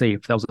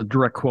unsafe. That was a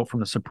direct quote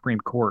from the Supreme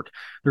Court.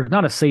 There's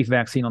not a safe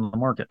vaccine on the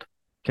market.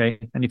 Okay.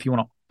 And if you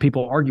want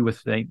people argue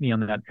with me on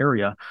that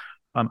area,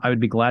 I would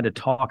be glad to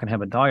talk and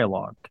have a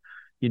dialogue.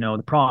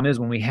 The problem is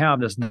when we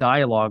have this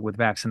dialogue with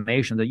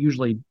vaccination, that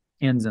usually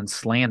ends in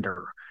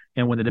slander.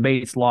 And when the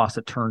debate's lost,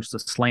 it turns to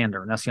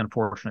slander. And that's the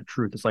unfortunate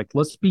truth. It's like,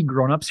 let's be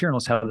grown-ups here and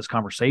let's have this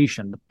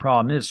conversation. The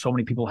problem is so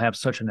many people have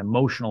such an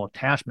emotional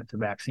attachment to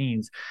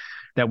vaccines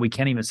that we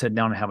can't even sit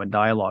down and have a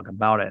dialogue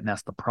about it. And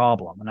that's the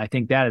problem. And I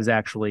think that has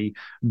actually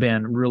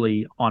been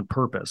really on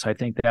purpose. I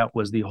think that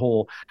was the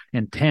whole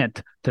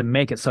intent, to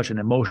make it such an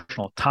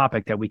emotional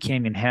topic that we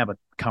can't even have a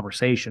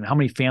conversation. How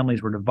many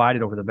families were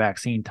divided over the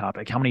vaccine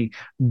topic? How many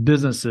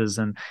businesses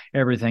and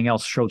everything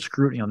else showed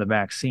scrutiny on the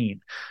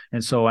vaccine?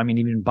 And so, I mean,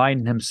 even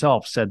Biden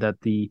himself said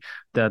that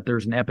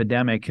there's an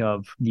epidemic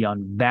of the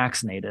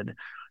unvaccinated.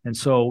 And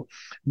so,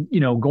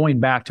 going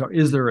back to,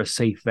 is there a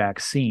safe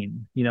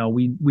vaccine?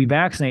 We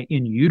vaccinate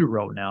in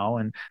utero now,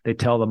 and they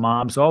tell the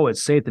moms,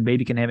 it's safe. The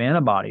baby can have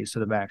antibodies to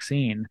the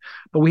vaccine.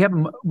 But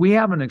we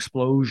have an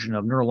explosion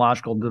of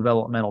neurological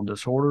developmental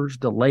disorders,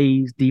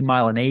 delays,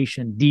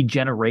 demyelination,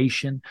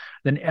 degeneration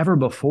than ever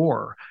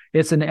before.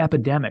 It's an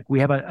epidemic. We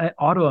have an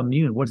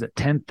autoimmune,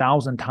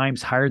 10,000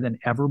 times higher than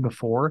ever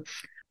before.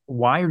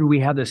 Why do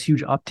we have this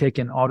huge uptick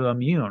in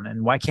autoimmune?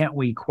 And why can't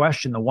we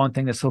question the one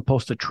thing that's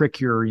supposed to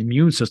trick your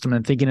immune system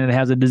and thinking it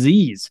has a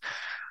disease?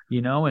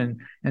 And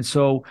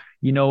so,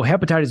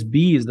 hepatitis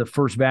B is the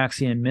first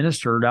vaccine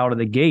administered out of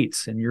the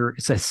gates, and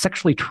it's a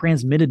sexually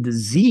transmitted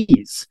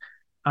disease.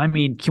 I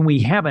mean, can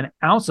we have an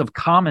ounce of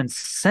common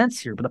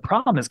sense here? But the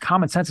problem is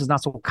common sense is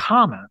not so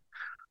common.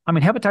 I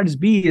mean, hepatitis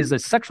B is a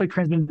sexually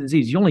transmitted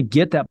disease. You only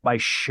get that by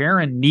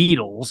sharing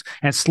needles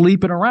and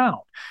sleeping around.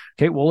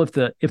 Okay, well, if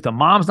the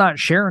mom's not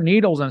sharing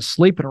needles and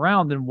sleeping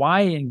around, then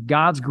why in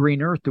God's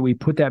green earth do we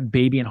put that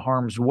baby in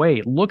harm's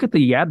way? Look at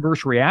the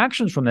adverse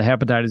reactions from the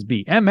hepatitis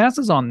B. MS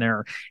is on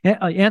there,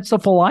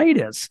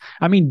 encephalitis.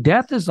 I mean,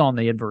 death is on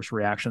the adverse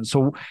reaction.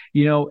 So,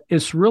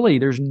 it's really,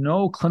 there's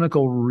no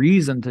clinical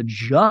reason to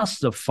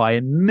justify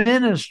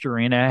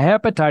administering a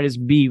hepatitis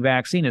B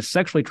vaccine, a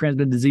sexually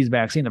transmitted disease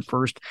vaccine, the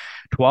first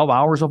 12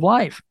 hours of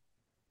life.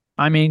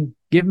 I mean,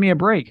 give me a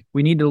break.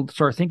 We need to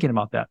start thinking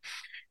about that.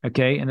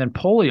 Okay. And then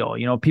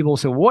polio, people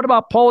say, well, what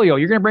about polio?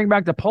 You're going to bring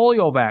back the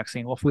polio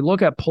vaccine. Well, if we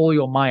look at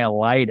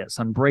poliomyelitis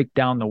and break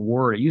down the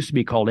word, it used to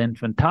be called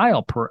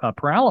infantile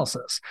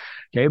paralysis.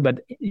 Okay.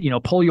 But,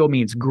 polio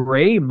means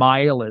gray,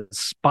 myel is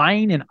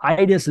spine, and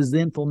itis is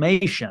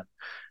inflammation.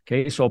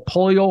 Okay. So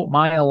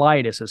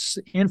poliomyelitis is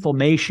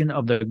inflammation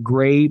of the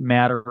gray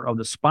matter of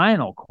the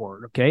spinal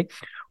cord. Okay.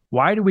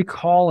 Why do we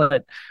call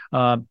it,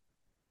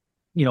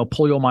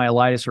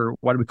 poliomyelitis, or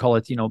why do we call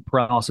it,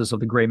 paralysis of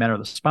the gray matter of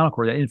the spinal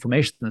cord, that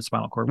inflammation in the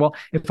spinal cord? Well,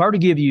 if I were to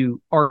give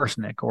you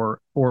arsenic or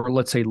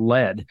let's say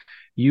lead,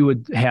 you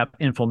would have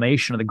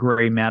inflammation of the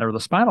gray matter of the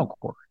spinal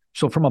cord.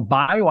 So from a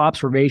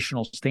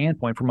bioobservational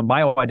standpoint, from a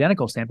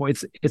bioidentical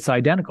standpoint, it's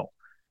identical.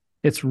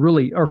 It's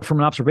really, or from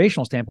an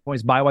observational standpoint,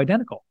 it's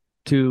bioidentical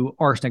to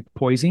arsenic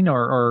poisoning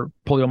or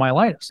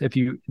poliomyelitis,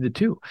 the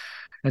two.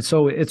 And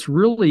so it's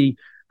really,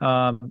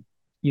 how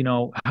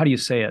do you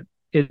say it?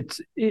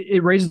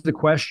 It raises the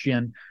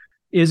question,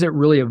 is it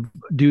really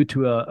due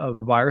to a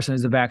virus, and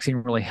is the vaccine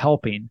really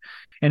helping?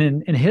 And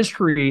in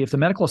history, if the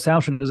medical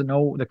establishment doesn't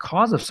know the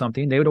cause of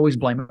something, they would always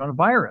blame it on a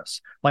virus,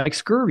 like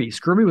scurvy.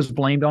 Scurvy was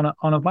blamed on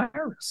a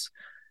virus.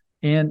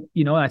 And,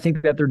 I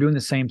think that they're doing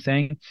the same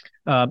thing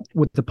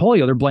with the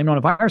polio. They're blaming on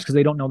a virus because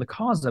they don't know the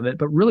cause of it.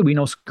 But really, we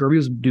know scurvy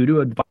was due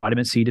to a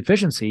vitamin C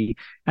deficiency.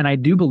 And I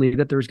do believe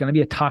that there's going to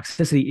be a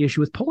toxicity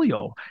issue with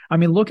polio. I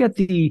mean, look at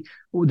the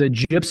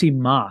gypsy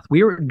moth.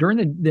 We were,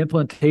 during the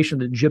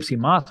implementation of the gypsy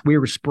moth, we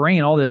were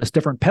spraying all this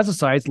different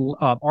pesticides,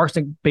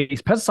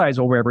 arsenic-based pesticides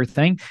over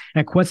everything.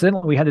 And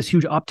coincidentally, we had this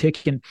huge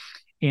uptick in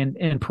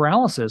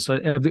paralysis,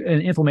 and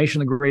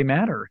inflammation of the gray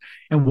matter.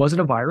 And was it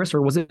a virus,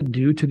 or was it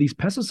due to these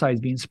pesticides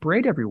being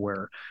sprayed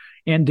everywhere?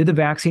 And did the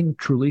vaccine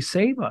truly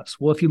save us?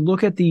 Well, if you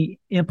look at the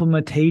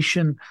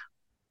implementation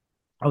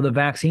of the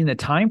vaccine, the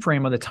time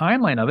frame of the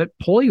timeline of it,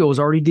 polio was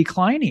already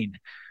declining.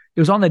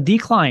 It was on the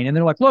decline. And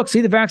they're like, look,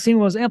 see, the vaccine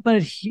was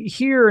implemented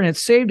here and it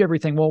saved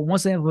everything. Well,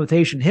 once the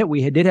implementation hit,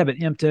 we did have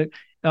an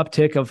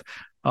uptick of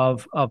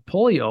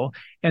polio,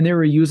 and they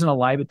were using a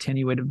live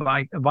attenuated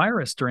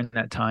virus during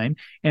that time.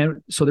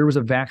 And so there was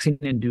a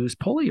vaccine-induced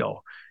polio.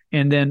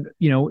 And then,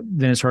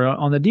 then it started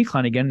on the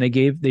decline again. They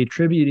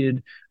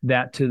attributed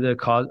that to the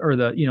cause, or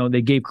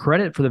they gave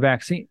credit for the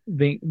vaccine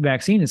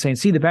and saying,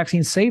 see, the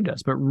vaccine saved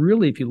us. But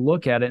really, if you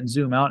look at it and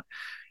zoom out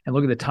and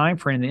look at the time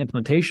frame, the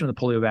implementation of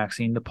the polio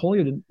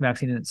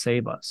vaccine didn't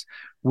save us.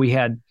 We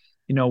had,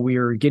 we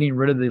were getting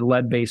rid of the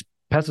lead-based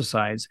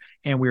pesticides,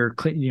 and we were,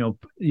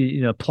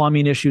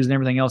 plumbing issues and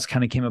everything else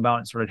kind of came about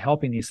and started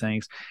helping these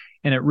things.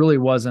 And it really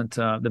wasn't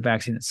the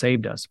vaccine that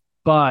saved us.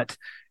 But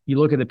you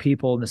look at the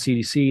people in the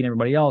CDC and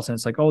everybody else, and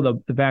it's like, oh,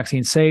 the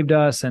vaccine saved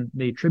us, and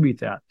they attribute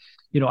that.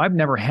 I've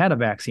never had a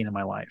vaccine in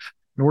my life,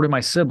 nor did my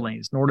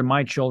siblings, nor did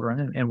my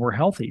children, and we're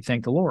healthy,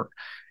 thank the Lord.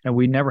 And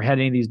we never had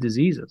any of these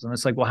diseases. And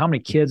it's like, well, how many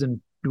kids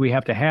do we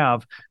have to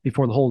have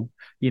before the whole,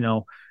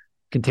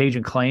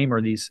 contagion claim or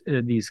these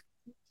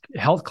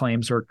health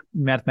claims are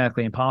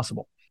mathematically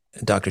impossible?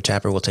 Dr.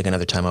 Tapper, we'll take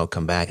another time out,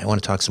 come back. I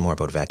want to talk some more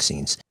about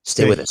vaccines.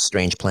 Stay with us,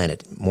 Strange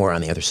Planet. More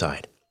on the other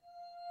side.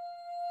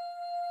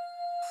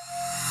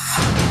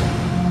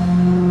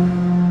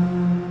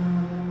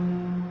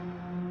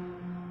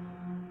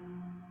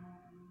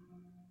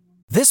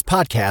 This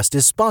podcast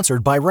is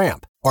sponsored by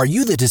Ramp. Are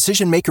you the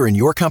decision maker in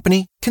your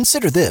company?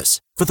 Consider this.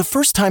 For the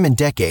first time in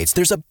decades,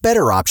 there's a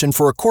better option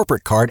for a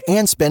corporate card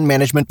and spend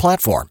management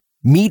platform.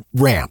 Meet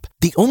Ramp,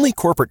 the only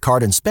corporate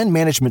card and spend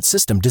management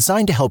system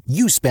designed to help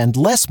you spend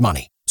less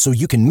money so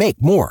you can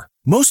make more.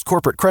 Most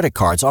corporate credit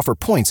cards offer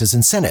points as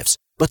incentives,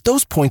 but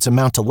those points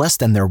amount to less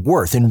than their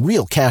worth in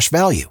real cash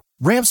value.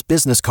 Ramp's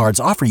business cards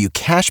offer you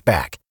cash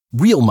back,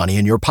 real money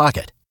in your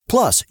pocket.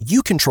 Plus,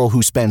 you control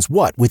who spends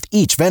what with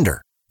each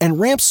vendor. And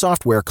Ramp's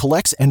software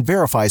collects and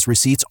verifies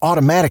receipts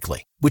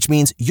automatically, which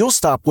means you'll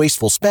stop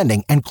wasteful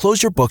spending and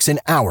close your books in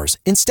hours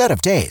instead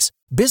of days.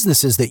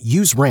 Businesses that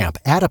use Ramp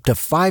add up to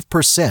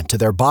 5% to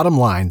their bottom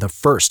line the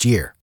first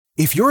year.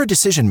 If you're a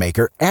decision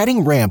maker,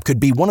 adding Ramp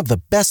could be one of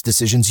the best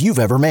decisions you've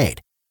ever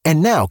made.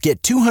 And now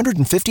get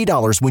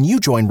 $250 when you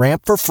join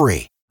Ramp for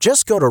free.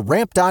 Just go to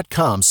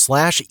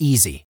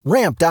ramp.com/easy.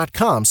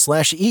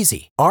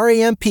 Ramp.com/easy.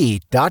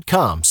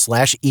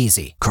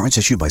 RAMP.com/easy. Cards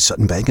issued by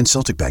Sutton Bank and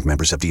Celtic Bank,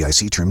 members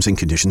FDIC. Terms and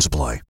conditions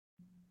apply.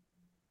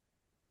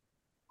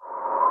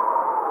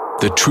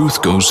 The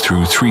truth goes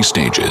through 3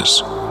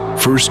 stages.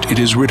 First, it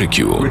is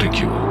ridiculed.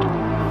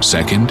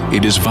 Second,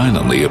 it is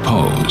violently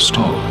opposed.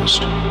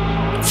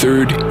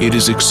 Third, it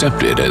is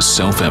accepted as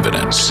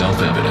self-evident.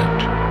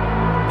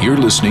 You're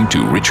listening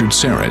to Richard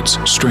Syrett's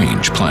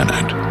Strange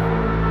Planet.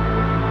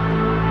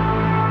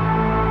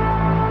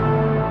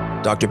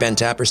 Dr. Ben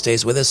Tapper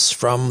stays with us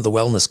from the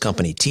wellness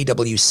company,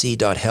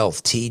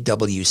 TWC.health,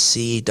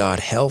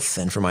 TWC.health.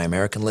 And for my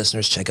American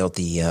listeners, check out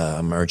the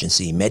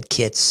emergency med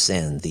kits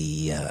and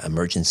the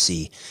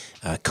emergency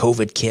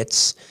COVID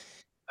kits,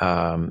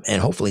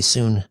 and hopefully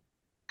soon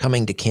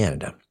coming to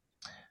Canada.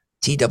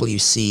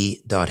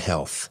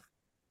 TWC.health.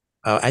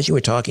 As you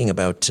were talking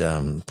about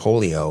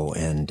polio,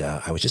 and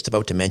I was just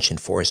about to mention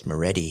Forrest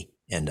Moretti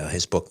and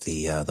his book,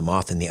 The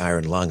Moth and the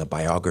Iron Lung, a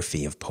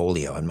biography of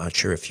polio. I'm not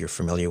sure if you're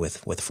familiar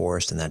with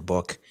Forrest in that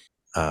book,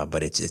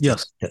 but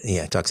Yes.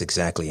 it talks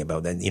exactly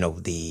about that.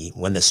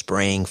 When the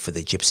spraying for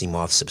the gypsy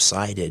moth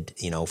subsided,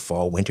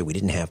 fall, winter, we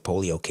didn't have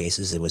polio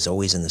cases. It was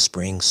always in the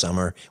spring,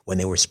 summer when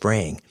they were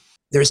spraying.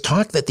 There's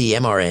talk that the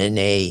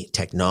mRNA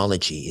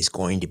technology is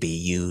going to be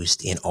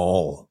used in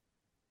all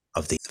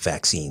of the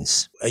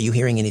vaccines. Are you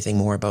hearing anything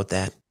more about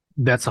that?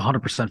 That's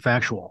 100%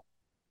 factual.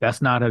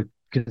 That's not a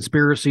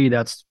conspiracy.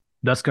 That's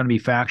going to be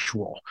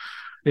factual.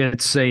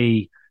 It's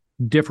a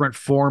different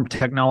form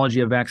technology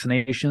of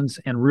vaccinations.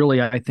 And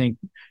really, I think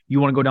you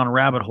want to go down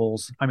rabbit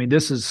holes. I mean,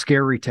 this is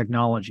scary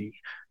technology.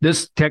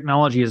 This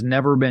technology has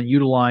never been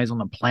utilized on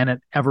the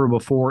planet ever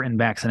before in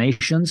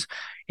vaccinations.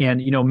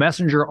 And,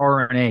 messenger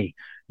RNA,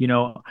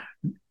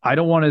 I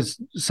don't want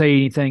to say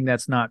anything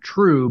that's not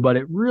true, but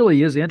it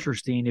really is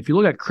interesting. If you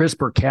look at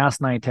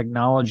CRISPR-Cas9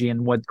 technology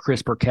and what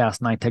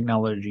CRISPR-Cas9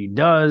 technology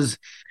does,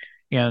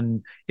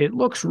 and it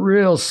looks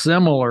real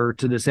similar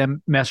to this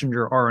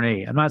messenger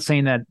RNA. I'm not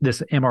saying that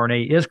this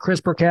mRNA is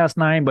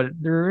CRISPR-Cas9, but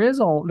there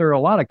are a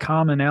lot of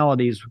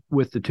commonalities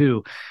with the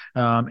two.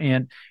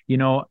 And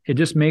it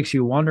just makes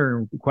you wonder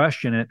and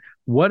question it.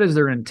 What is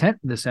their intent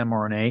with this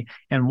mRNA?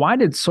 And why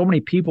did so many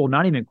people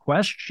not even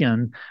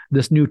question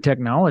this new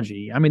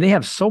technology? I mean, they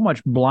have so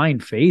much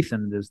blind faith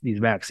in these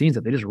vaccines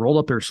that they just rolled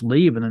up their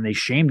sleeve and then they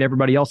shamed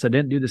everybody else that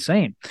didn't do the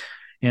same.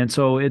 And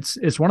so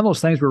it's one of those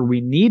things where we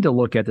need to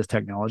look at this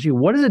technology.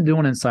 What is it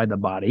doing inside the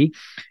body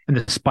and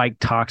the spike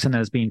toxin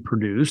that is being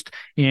produced?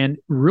 And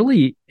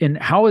really,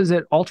 how is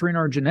it altering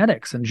our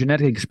genetics and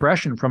genetic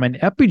expression from an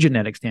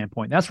epigenetic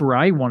standpoint? That's where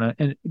I want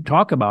to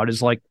talk about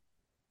is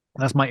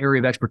that's my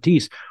area of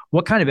expertise.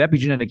 What kind of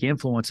epigenetic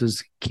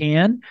influences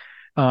can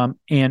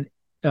and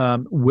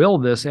will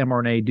this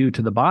mRNA do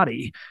to the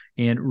body?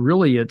 And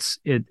really,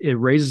 it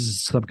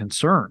raises some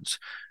concerns.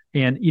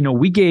 And,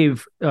 we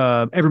gave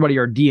everybody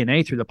our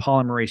DNA through the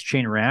polymerase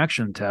chain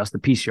reaction test, the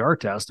PCR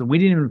test, and we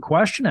didn't even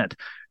question it.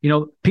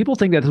 People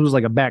think that this was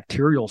like a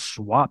bacterial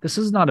swab. This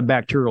is not a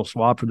bacterial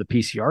swab for the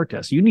PCR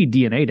test. You need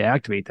DNA to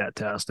activate that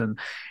test. And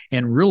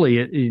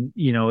really,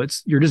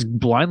 you're just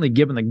blindly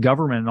giving the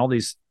government and all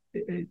these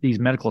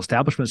medical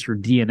establishments your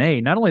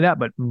DNA. Not only that,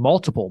 but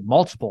multiple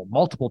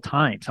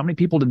times. How many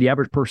people did the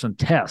average person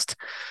test?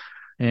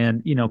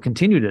 And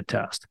continue to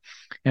test.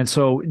 And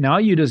so now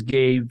you just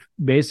gave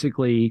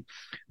basically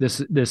this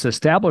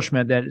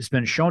establishment that has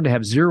been shown to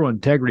have zero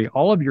integrity,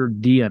 all of your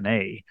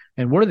DNA.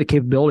 And what are the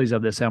capabilities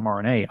of this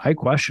mRNA? I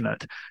question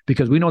it,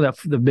 because we know that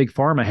the Big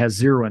Pharma has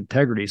zero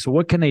integrity. So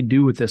what can they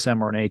do with this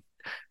mRNA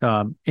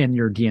in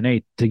your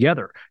DNA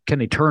together? Can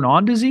they turn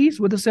on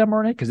disease with this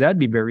mRNA? Because that'd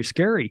be very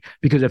scary.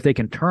 Because if they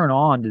can turn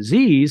on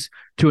disease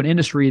to an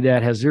industry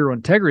that has zero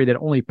integrity, that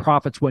only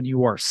profits when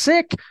you are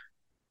sick,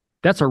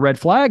 that's a red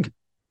flag.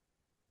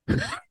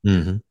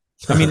 Mm-hmm.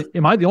 I mean,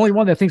 am I the only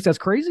one that thinks that's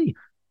crazy?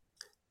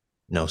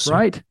 No, sir.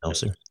 Right. No,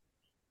 sir.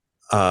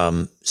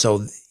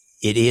 So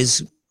it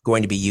is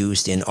going to be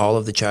used in all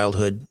of the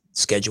childhood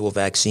schedule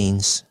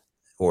vaccines,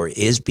 or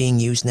is being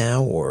used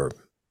now, or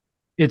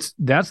that's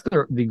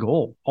the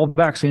goal. All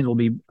vaccines will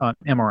be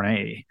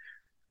mRNA.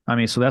 I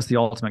mean, so that's the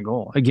ultimate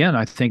goal. Again,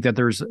 I think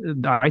there's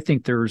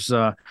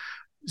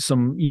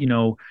some, I don't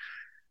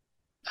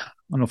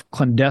know if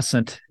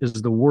clandestined is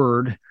the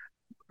word,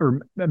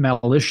 or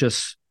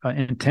malicious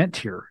intent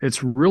here.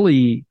 It's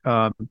really,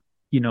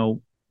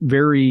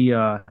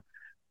 very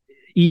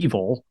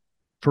evil.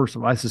 First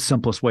of all, that's the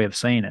simplest way of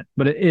saying it.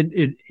 But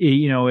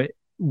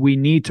we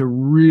need to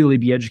really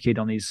be educated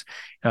on these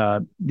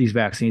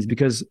vaccines,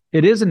 because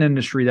it is an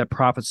industry that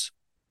profits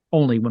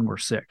only when we're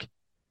sick,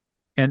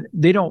 and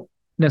they don't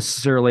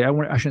necessarily.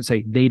 I shouldn't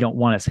say they don't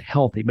want us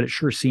healthy, but it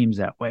sure seems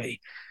that way.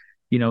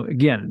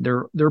 Again,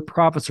 their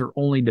profits are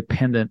only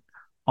dependent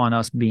on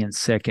us being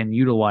sick and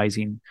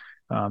utilizing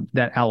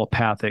that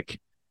allopathic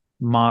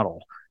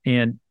model.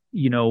 And,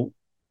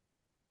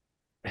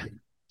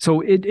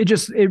 so it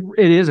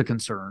is a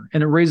concern,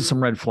 and it raises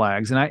some red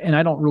flags. And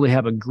I don't really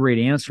have a great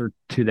answer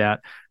to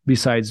that,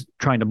 besides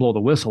trying to blow the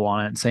whistle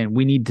on it and saying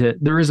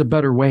there is a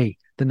better way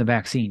than the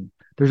vaccine.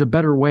 There's a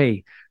better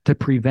way to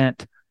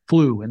prevent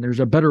flu, and there's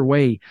a better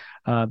way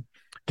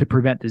to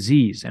prevent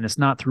disease. And it's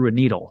not through a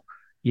needle,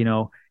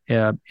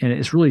 and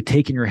it's really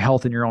taking your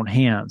health in your own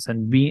hands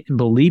and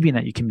believing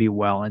that you can be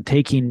well, and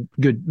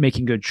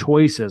making good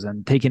choices,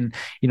 and taking,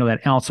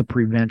 that ounce of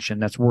prevention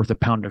that's worth a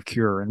pound of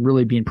cure, and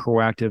really being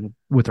proactive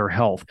with our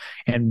health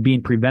and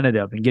being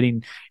preventative, and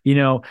getting,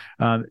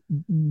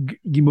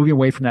 moving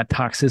away from that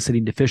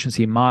toxicity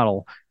deficiency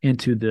model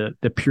into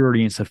the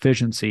purity and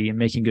sufficiency, and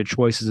making good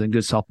choices and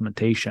good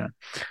supplementation.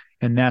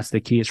 And that's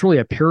the key. It's really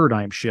a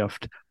paradigm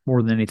shift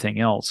more than anything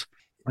else.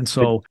 And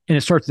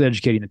it starts with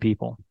educating the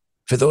people.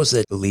 For those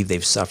that believe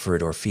they've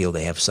suffered or feel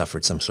they have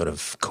suffered some sort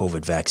of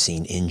COVID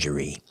vaccine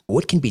injury,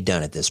 what can be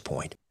done at this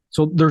point?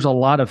 So there's a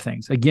lot of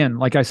things. Again,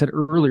 like I said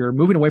earlier,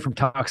 moving away from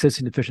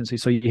toxicity deficiency.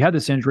 So you had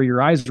this injury,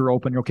 your eyes are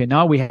open. Okay,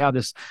 now we have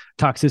this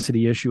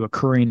toxicity issue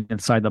occurring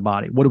inside the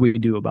body. What do we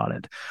do about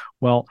it?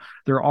 Well,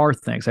 there are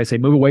things. I say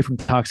move away from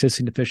toxicity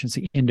and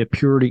deficiency into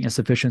purity and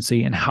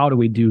sufficiency. And how do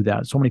we do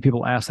that? So many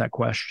people ask that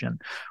question.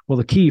 Well,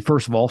 the key,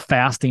 first of all,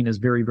 fasting is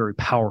very, very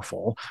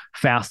powerful.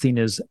 Fasting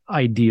is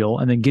ideal.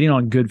 And then getting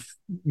on good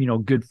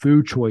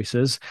food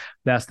choices,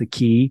 that's the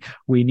key.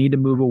 We need to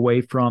move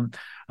away from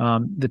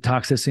the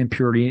toxicity and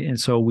purity. And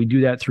so we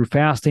do that through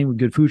fasting with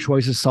good food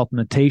choices.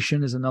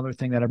 Supplementation is another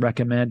thing that I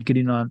recommend,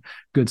 getting on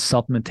good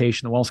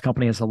supplementation. The Wellness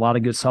Company has a lot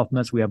of good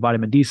supplements. We have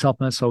vitamin D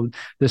supplements. So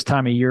this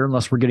time of year,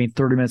 unless we're getting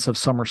 30 minutes of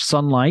summer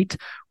sunlight,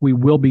 we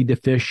will be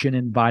deficient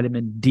in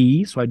vitamin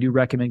D. So I do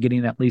recommend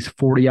getting at least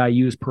 40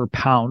 IUs per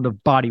pound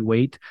of body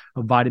weight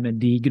of vitamin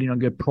D, getting on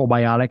good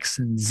probiotics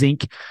and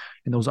zinc.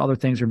 And those other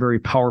things are very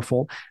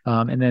powerful.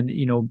 And then,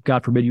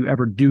 God forbid you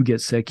ever do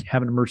get sick,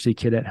 have an emergency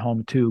kit at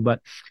home too.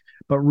 But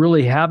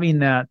really having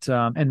that,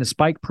 and the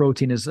spike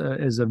protein is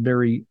a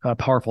very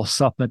powerful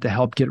supplement to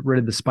help get rid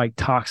of the spike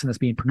toxin that's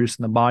being produced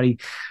in the body.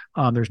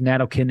 There's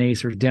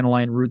nattokinase, there's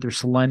dandelion root, there's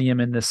selenium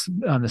in this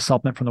the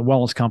supplement from the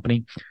Wellness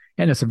Company.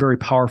 And it's a very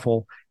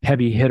powerful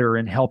heavy hitter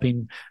in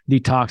helping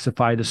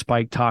detoxify the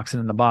spike toxin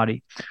in the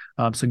body.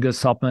 So good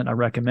supplement, I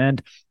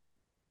recommend.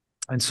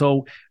 And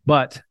so,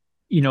 but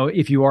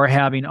if you are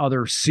having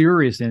other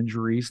serious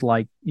injuries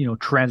like,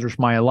 transverse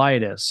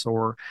myelitis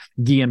or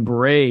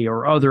Guillain-Barré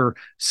or other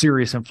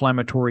serious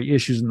inflammatory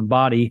issues in the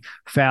body,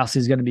 fasting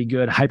is going to be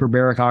good.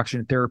 Hyperbaric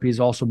oxygen therapy has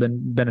also been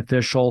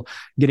beneficial.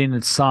 Getting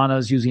in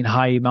saunas, using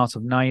high amounts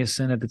of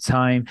niacin at the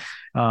time,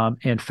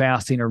 and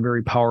fasting are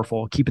very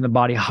powerful. Keeping the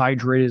body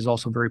hydrated is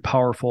also very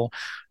powerful.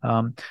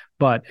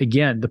 But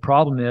again, the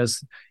problem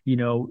is,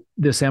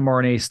 this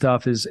mRNA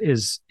stuff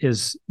is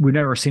we've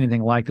never seen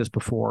anything like this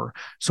before.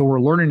 So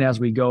we're learning as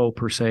we go,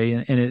 per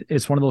se. And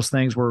it's one of those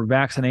things where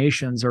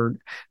vaccinations, or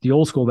the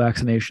old school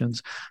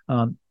vaccinations,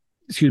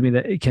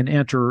 that it can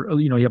enter,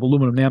 you have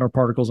aluminum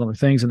nanoparticles and other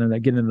things, and then that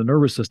get into the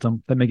nervous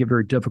system that make it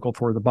very difficult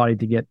for the body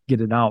to get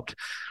it out.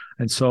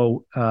 And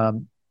so,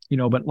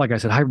 but like I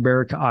said,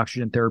 hyperbaric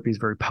oxygen therapy is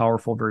very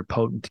powerful, very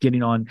potent.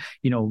 Getting on,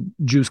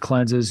 juice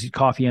cleanses,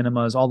 coffee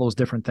enemas, all those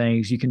different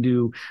things you can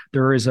do.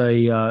 There is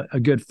a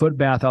good foot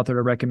bath out there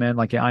to recommend,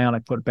 like an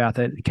ionic foot bath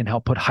that can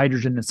help put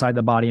hydrogen inside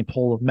the body and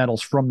pull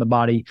metals from the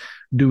body.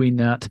 Doing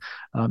that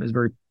is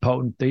very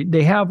potent.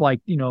 They have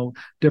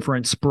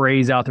different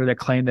sprays out there that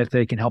claim that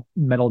they can help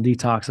metal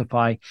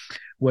detoxify,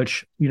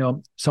 which,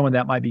 some of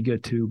that might be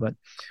good too, but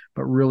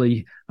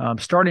really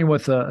starting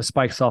with a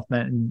spike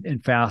supplement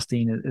and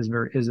fasting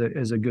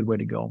is a good way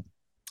to go.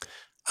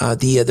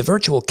 The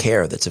virtual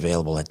care that's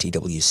available at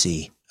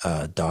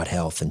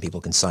TWC.health, and people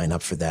can sign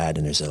up for that.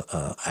 And there's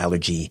a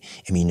allergy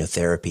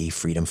immunotherapy,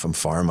 freedom from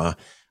pharma.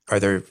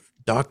 Are there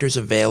doctors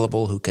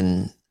available who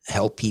can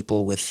help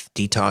people with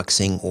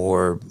detoxing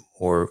or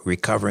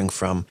recovering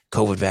from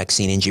COVID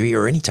vaccine injury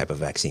or any type of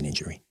vaccine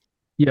injury?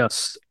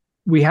 Yes.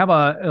 We have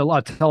a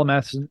lot of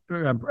telemedicine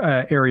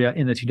area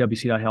in the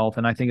TWC.health,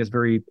 and I think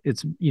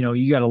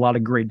you got a lot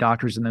of great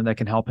doctors in there that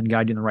can help and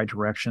guide you in the right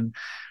direction,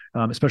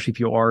 especially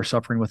if you are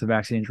suffering with a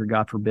vaccine injury,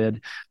 God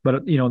forbid.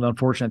 But, the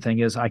unfortunate thing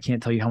is I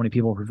can't tell you how many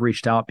people have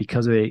reached out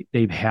because they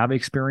have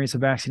experienced a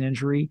vaccine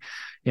injury,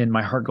 and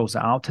my heart goes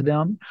out to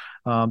them.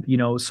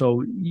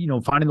 So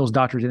finding those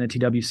doctors in the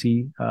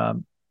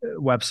TWC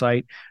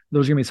website,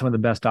 those are going to be some of the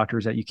best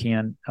doctors that you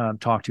can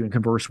talk to and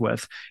converse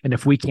with. And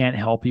if we can't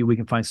help you, we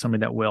can find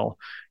somebody that will.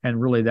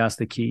 And really, that's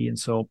the key. And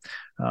so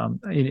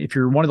if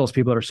you're one of those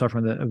people that are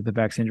suffering the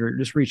vaccine injury,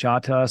 just reach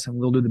out to us and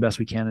we'll do the best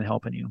we can in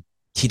helping you.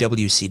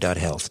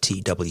 TWC.health,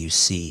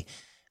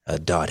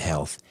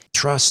 TWC.health.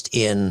 Trust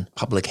in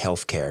public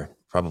health care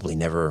probably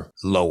never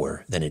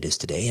lower than it is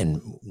today,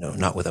 and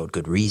not without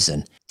good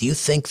reason. Do you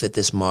think that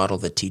this model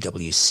that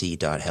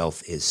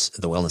TWC.health is,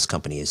 the Wellness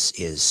Company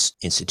is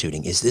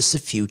instituting, is this the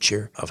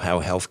future of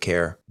how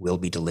healthcare will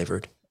be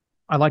delivered?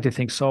 I like to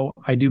think so.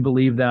 I do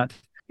believe that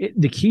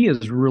the key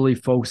is really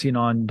focusing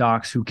on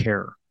docs who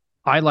care.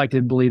 I like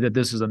to believe that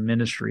this is a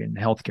ministry in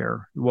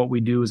healthcare. What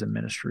we do is a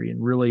ministry,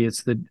 and really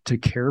it's to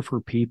care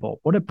for people.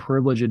 What a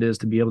privilege it is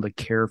to be able to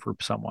care for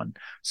someone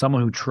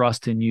who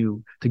trusts in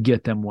you to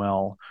get them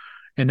well.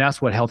 And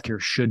that's what healthcare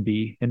should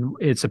be. And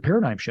it's a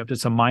paradigm shift.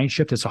 It's a mind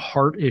shift. It's a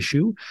heart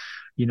issue.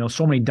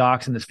 So many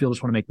docs in this field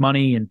just want to make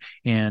money and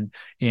they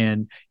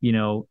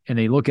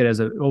look at it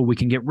as we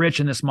can get rich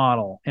in this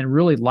model. And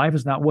really, life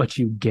is not what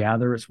you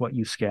gather, it's what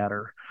you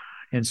scatter.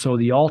 And so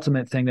the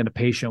ultimate thing that a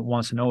patient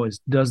wants to know is,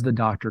 does the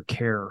doctor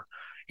care?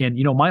 And,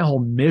 my whole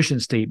mission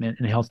statement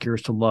in healthcare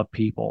is to love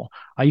people.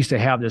 I used to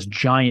have this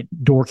giant,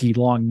 dorky,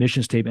 long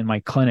mission statement in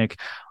my clinic.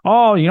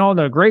 Oh,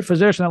 the great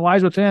physician that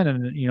lies within.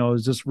 And, it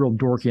was just real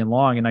dorky and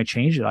long. And I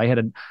changed it. I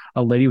had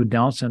a lady with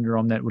Down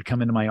syndrome that would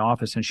come into my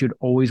office, and she would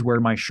always wear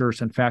my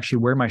shirts. In fact, she'd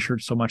wear my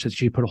shirts so much that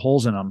she'd put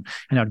holes in them,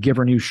 and I'd give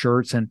her new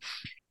shirts. And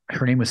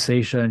her name was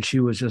Seisha, and she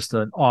was just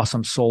an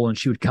awesome soul. And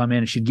she would come in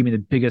and she'd give me the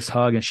biggest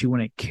hug, and she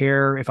wouldn't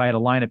care if I had a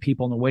line of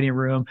people in the waiting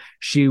room.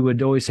 She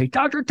would always say,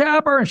 Dr.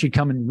 Tapper, and she'd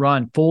come and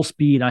run full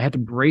speed. I had to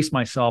brace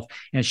myself,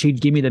 and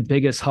she'd give me the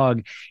biggest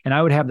hug. And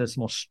I would have this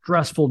most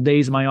stressful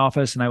days in my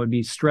office, and I would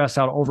be stressed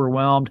out,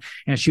 overwhelmed.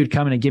 And she would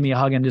come in and give me a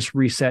hug and just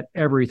reset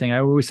everything. I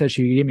always said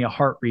she gave me a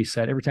heart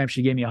reset every time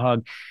she gave me a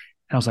hug.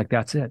 And I was like,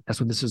 that's it. That's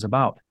what this is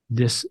about.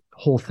 This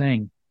whole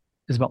thing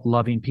is about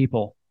loving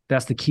people.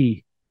 That's the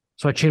key.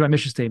 So I changed my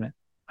mission statement.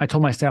 I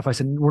told my staff, I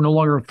said, we're no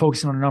longer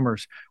focusing on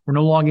numbers. We're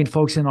no longer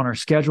focusing on our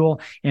schedule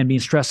and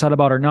being stressed out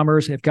about our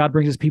numbers. If God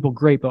brings us people,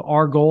 great. But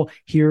our goal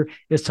here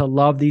is to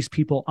love these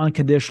people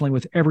unconditionally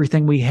with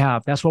everything we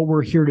have. That's what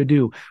we're here to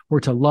do.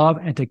 We're to love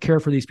and to care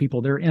for these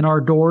people. They're in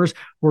our doors.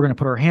 We're going to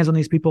put our hands on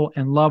these people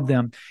and love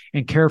them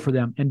and care for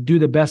them and do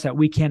the best that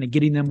we can at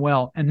getting them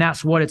well. And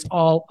that's what it's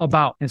all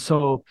about. And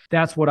so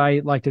that's what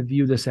I like to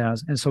view this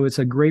as. And so it's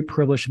a great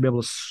privilege to be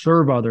able to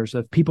serve others.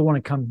 If people want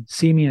to come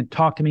see me and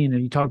talk to me, and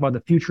you talk about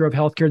the future of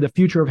healthcare, the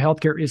future of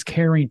healthcare is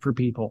caring for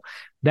people.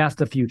 That's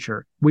the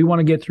future. We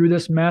want to get through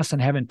this mess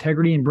and have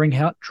integrity and bring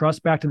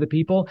trust back to the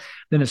people.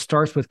 Then it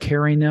starts with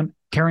caring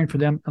for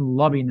them and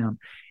loving them.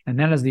 And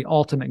that is the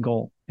ultimate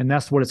goal. And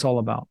that's what it's all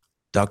about.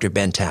 Dr.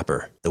 Ben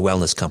Tapper, the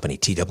wellness company,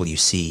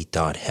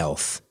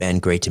 twc.health. Ben,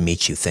 great to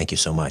meet you. Thank you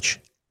so much.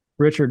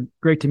 Richard,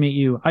 great to meet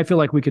you. I feel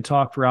like we could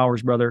talk for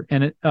hours, brother.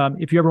 And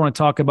if you ever want to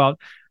talk about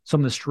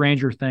some of the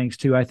stranger things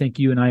too, I think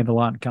you and I have a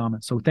lot in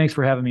common. So thanks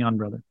for having me on,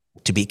 brother.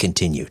 To be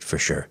continued, for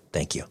sure.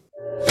 Thank you.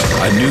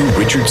 A new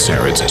Richard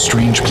Syrett's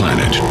Strange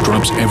Planet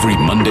drops every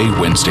Monday,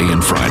 Wednesday,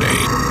 and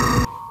Friday.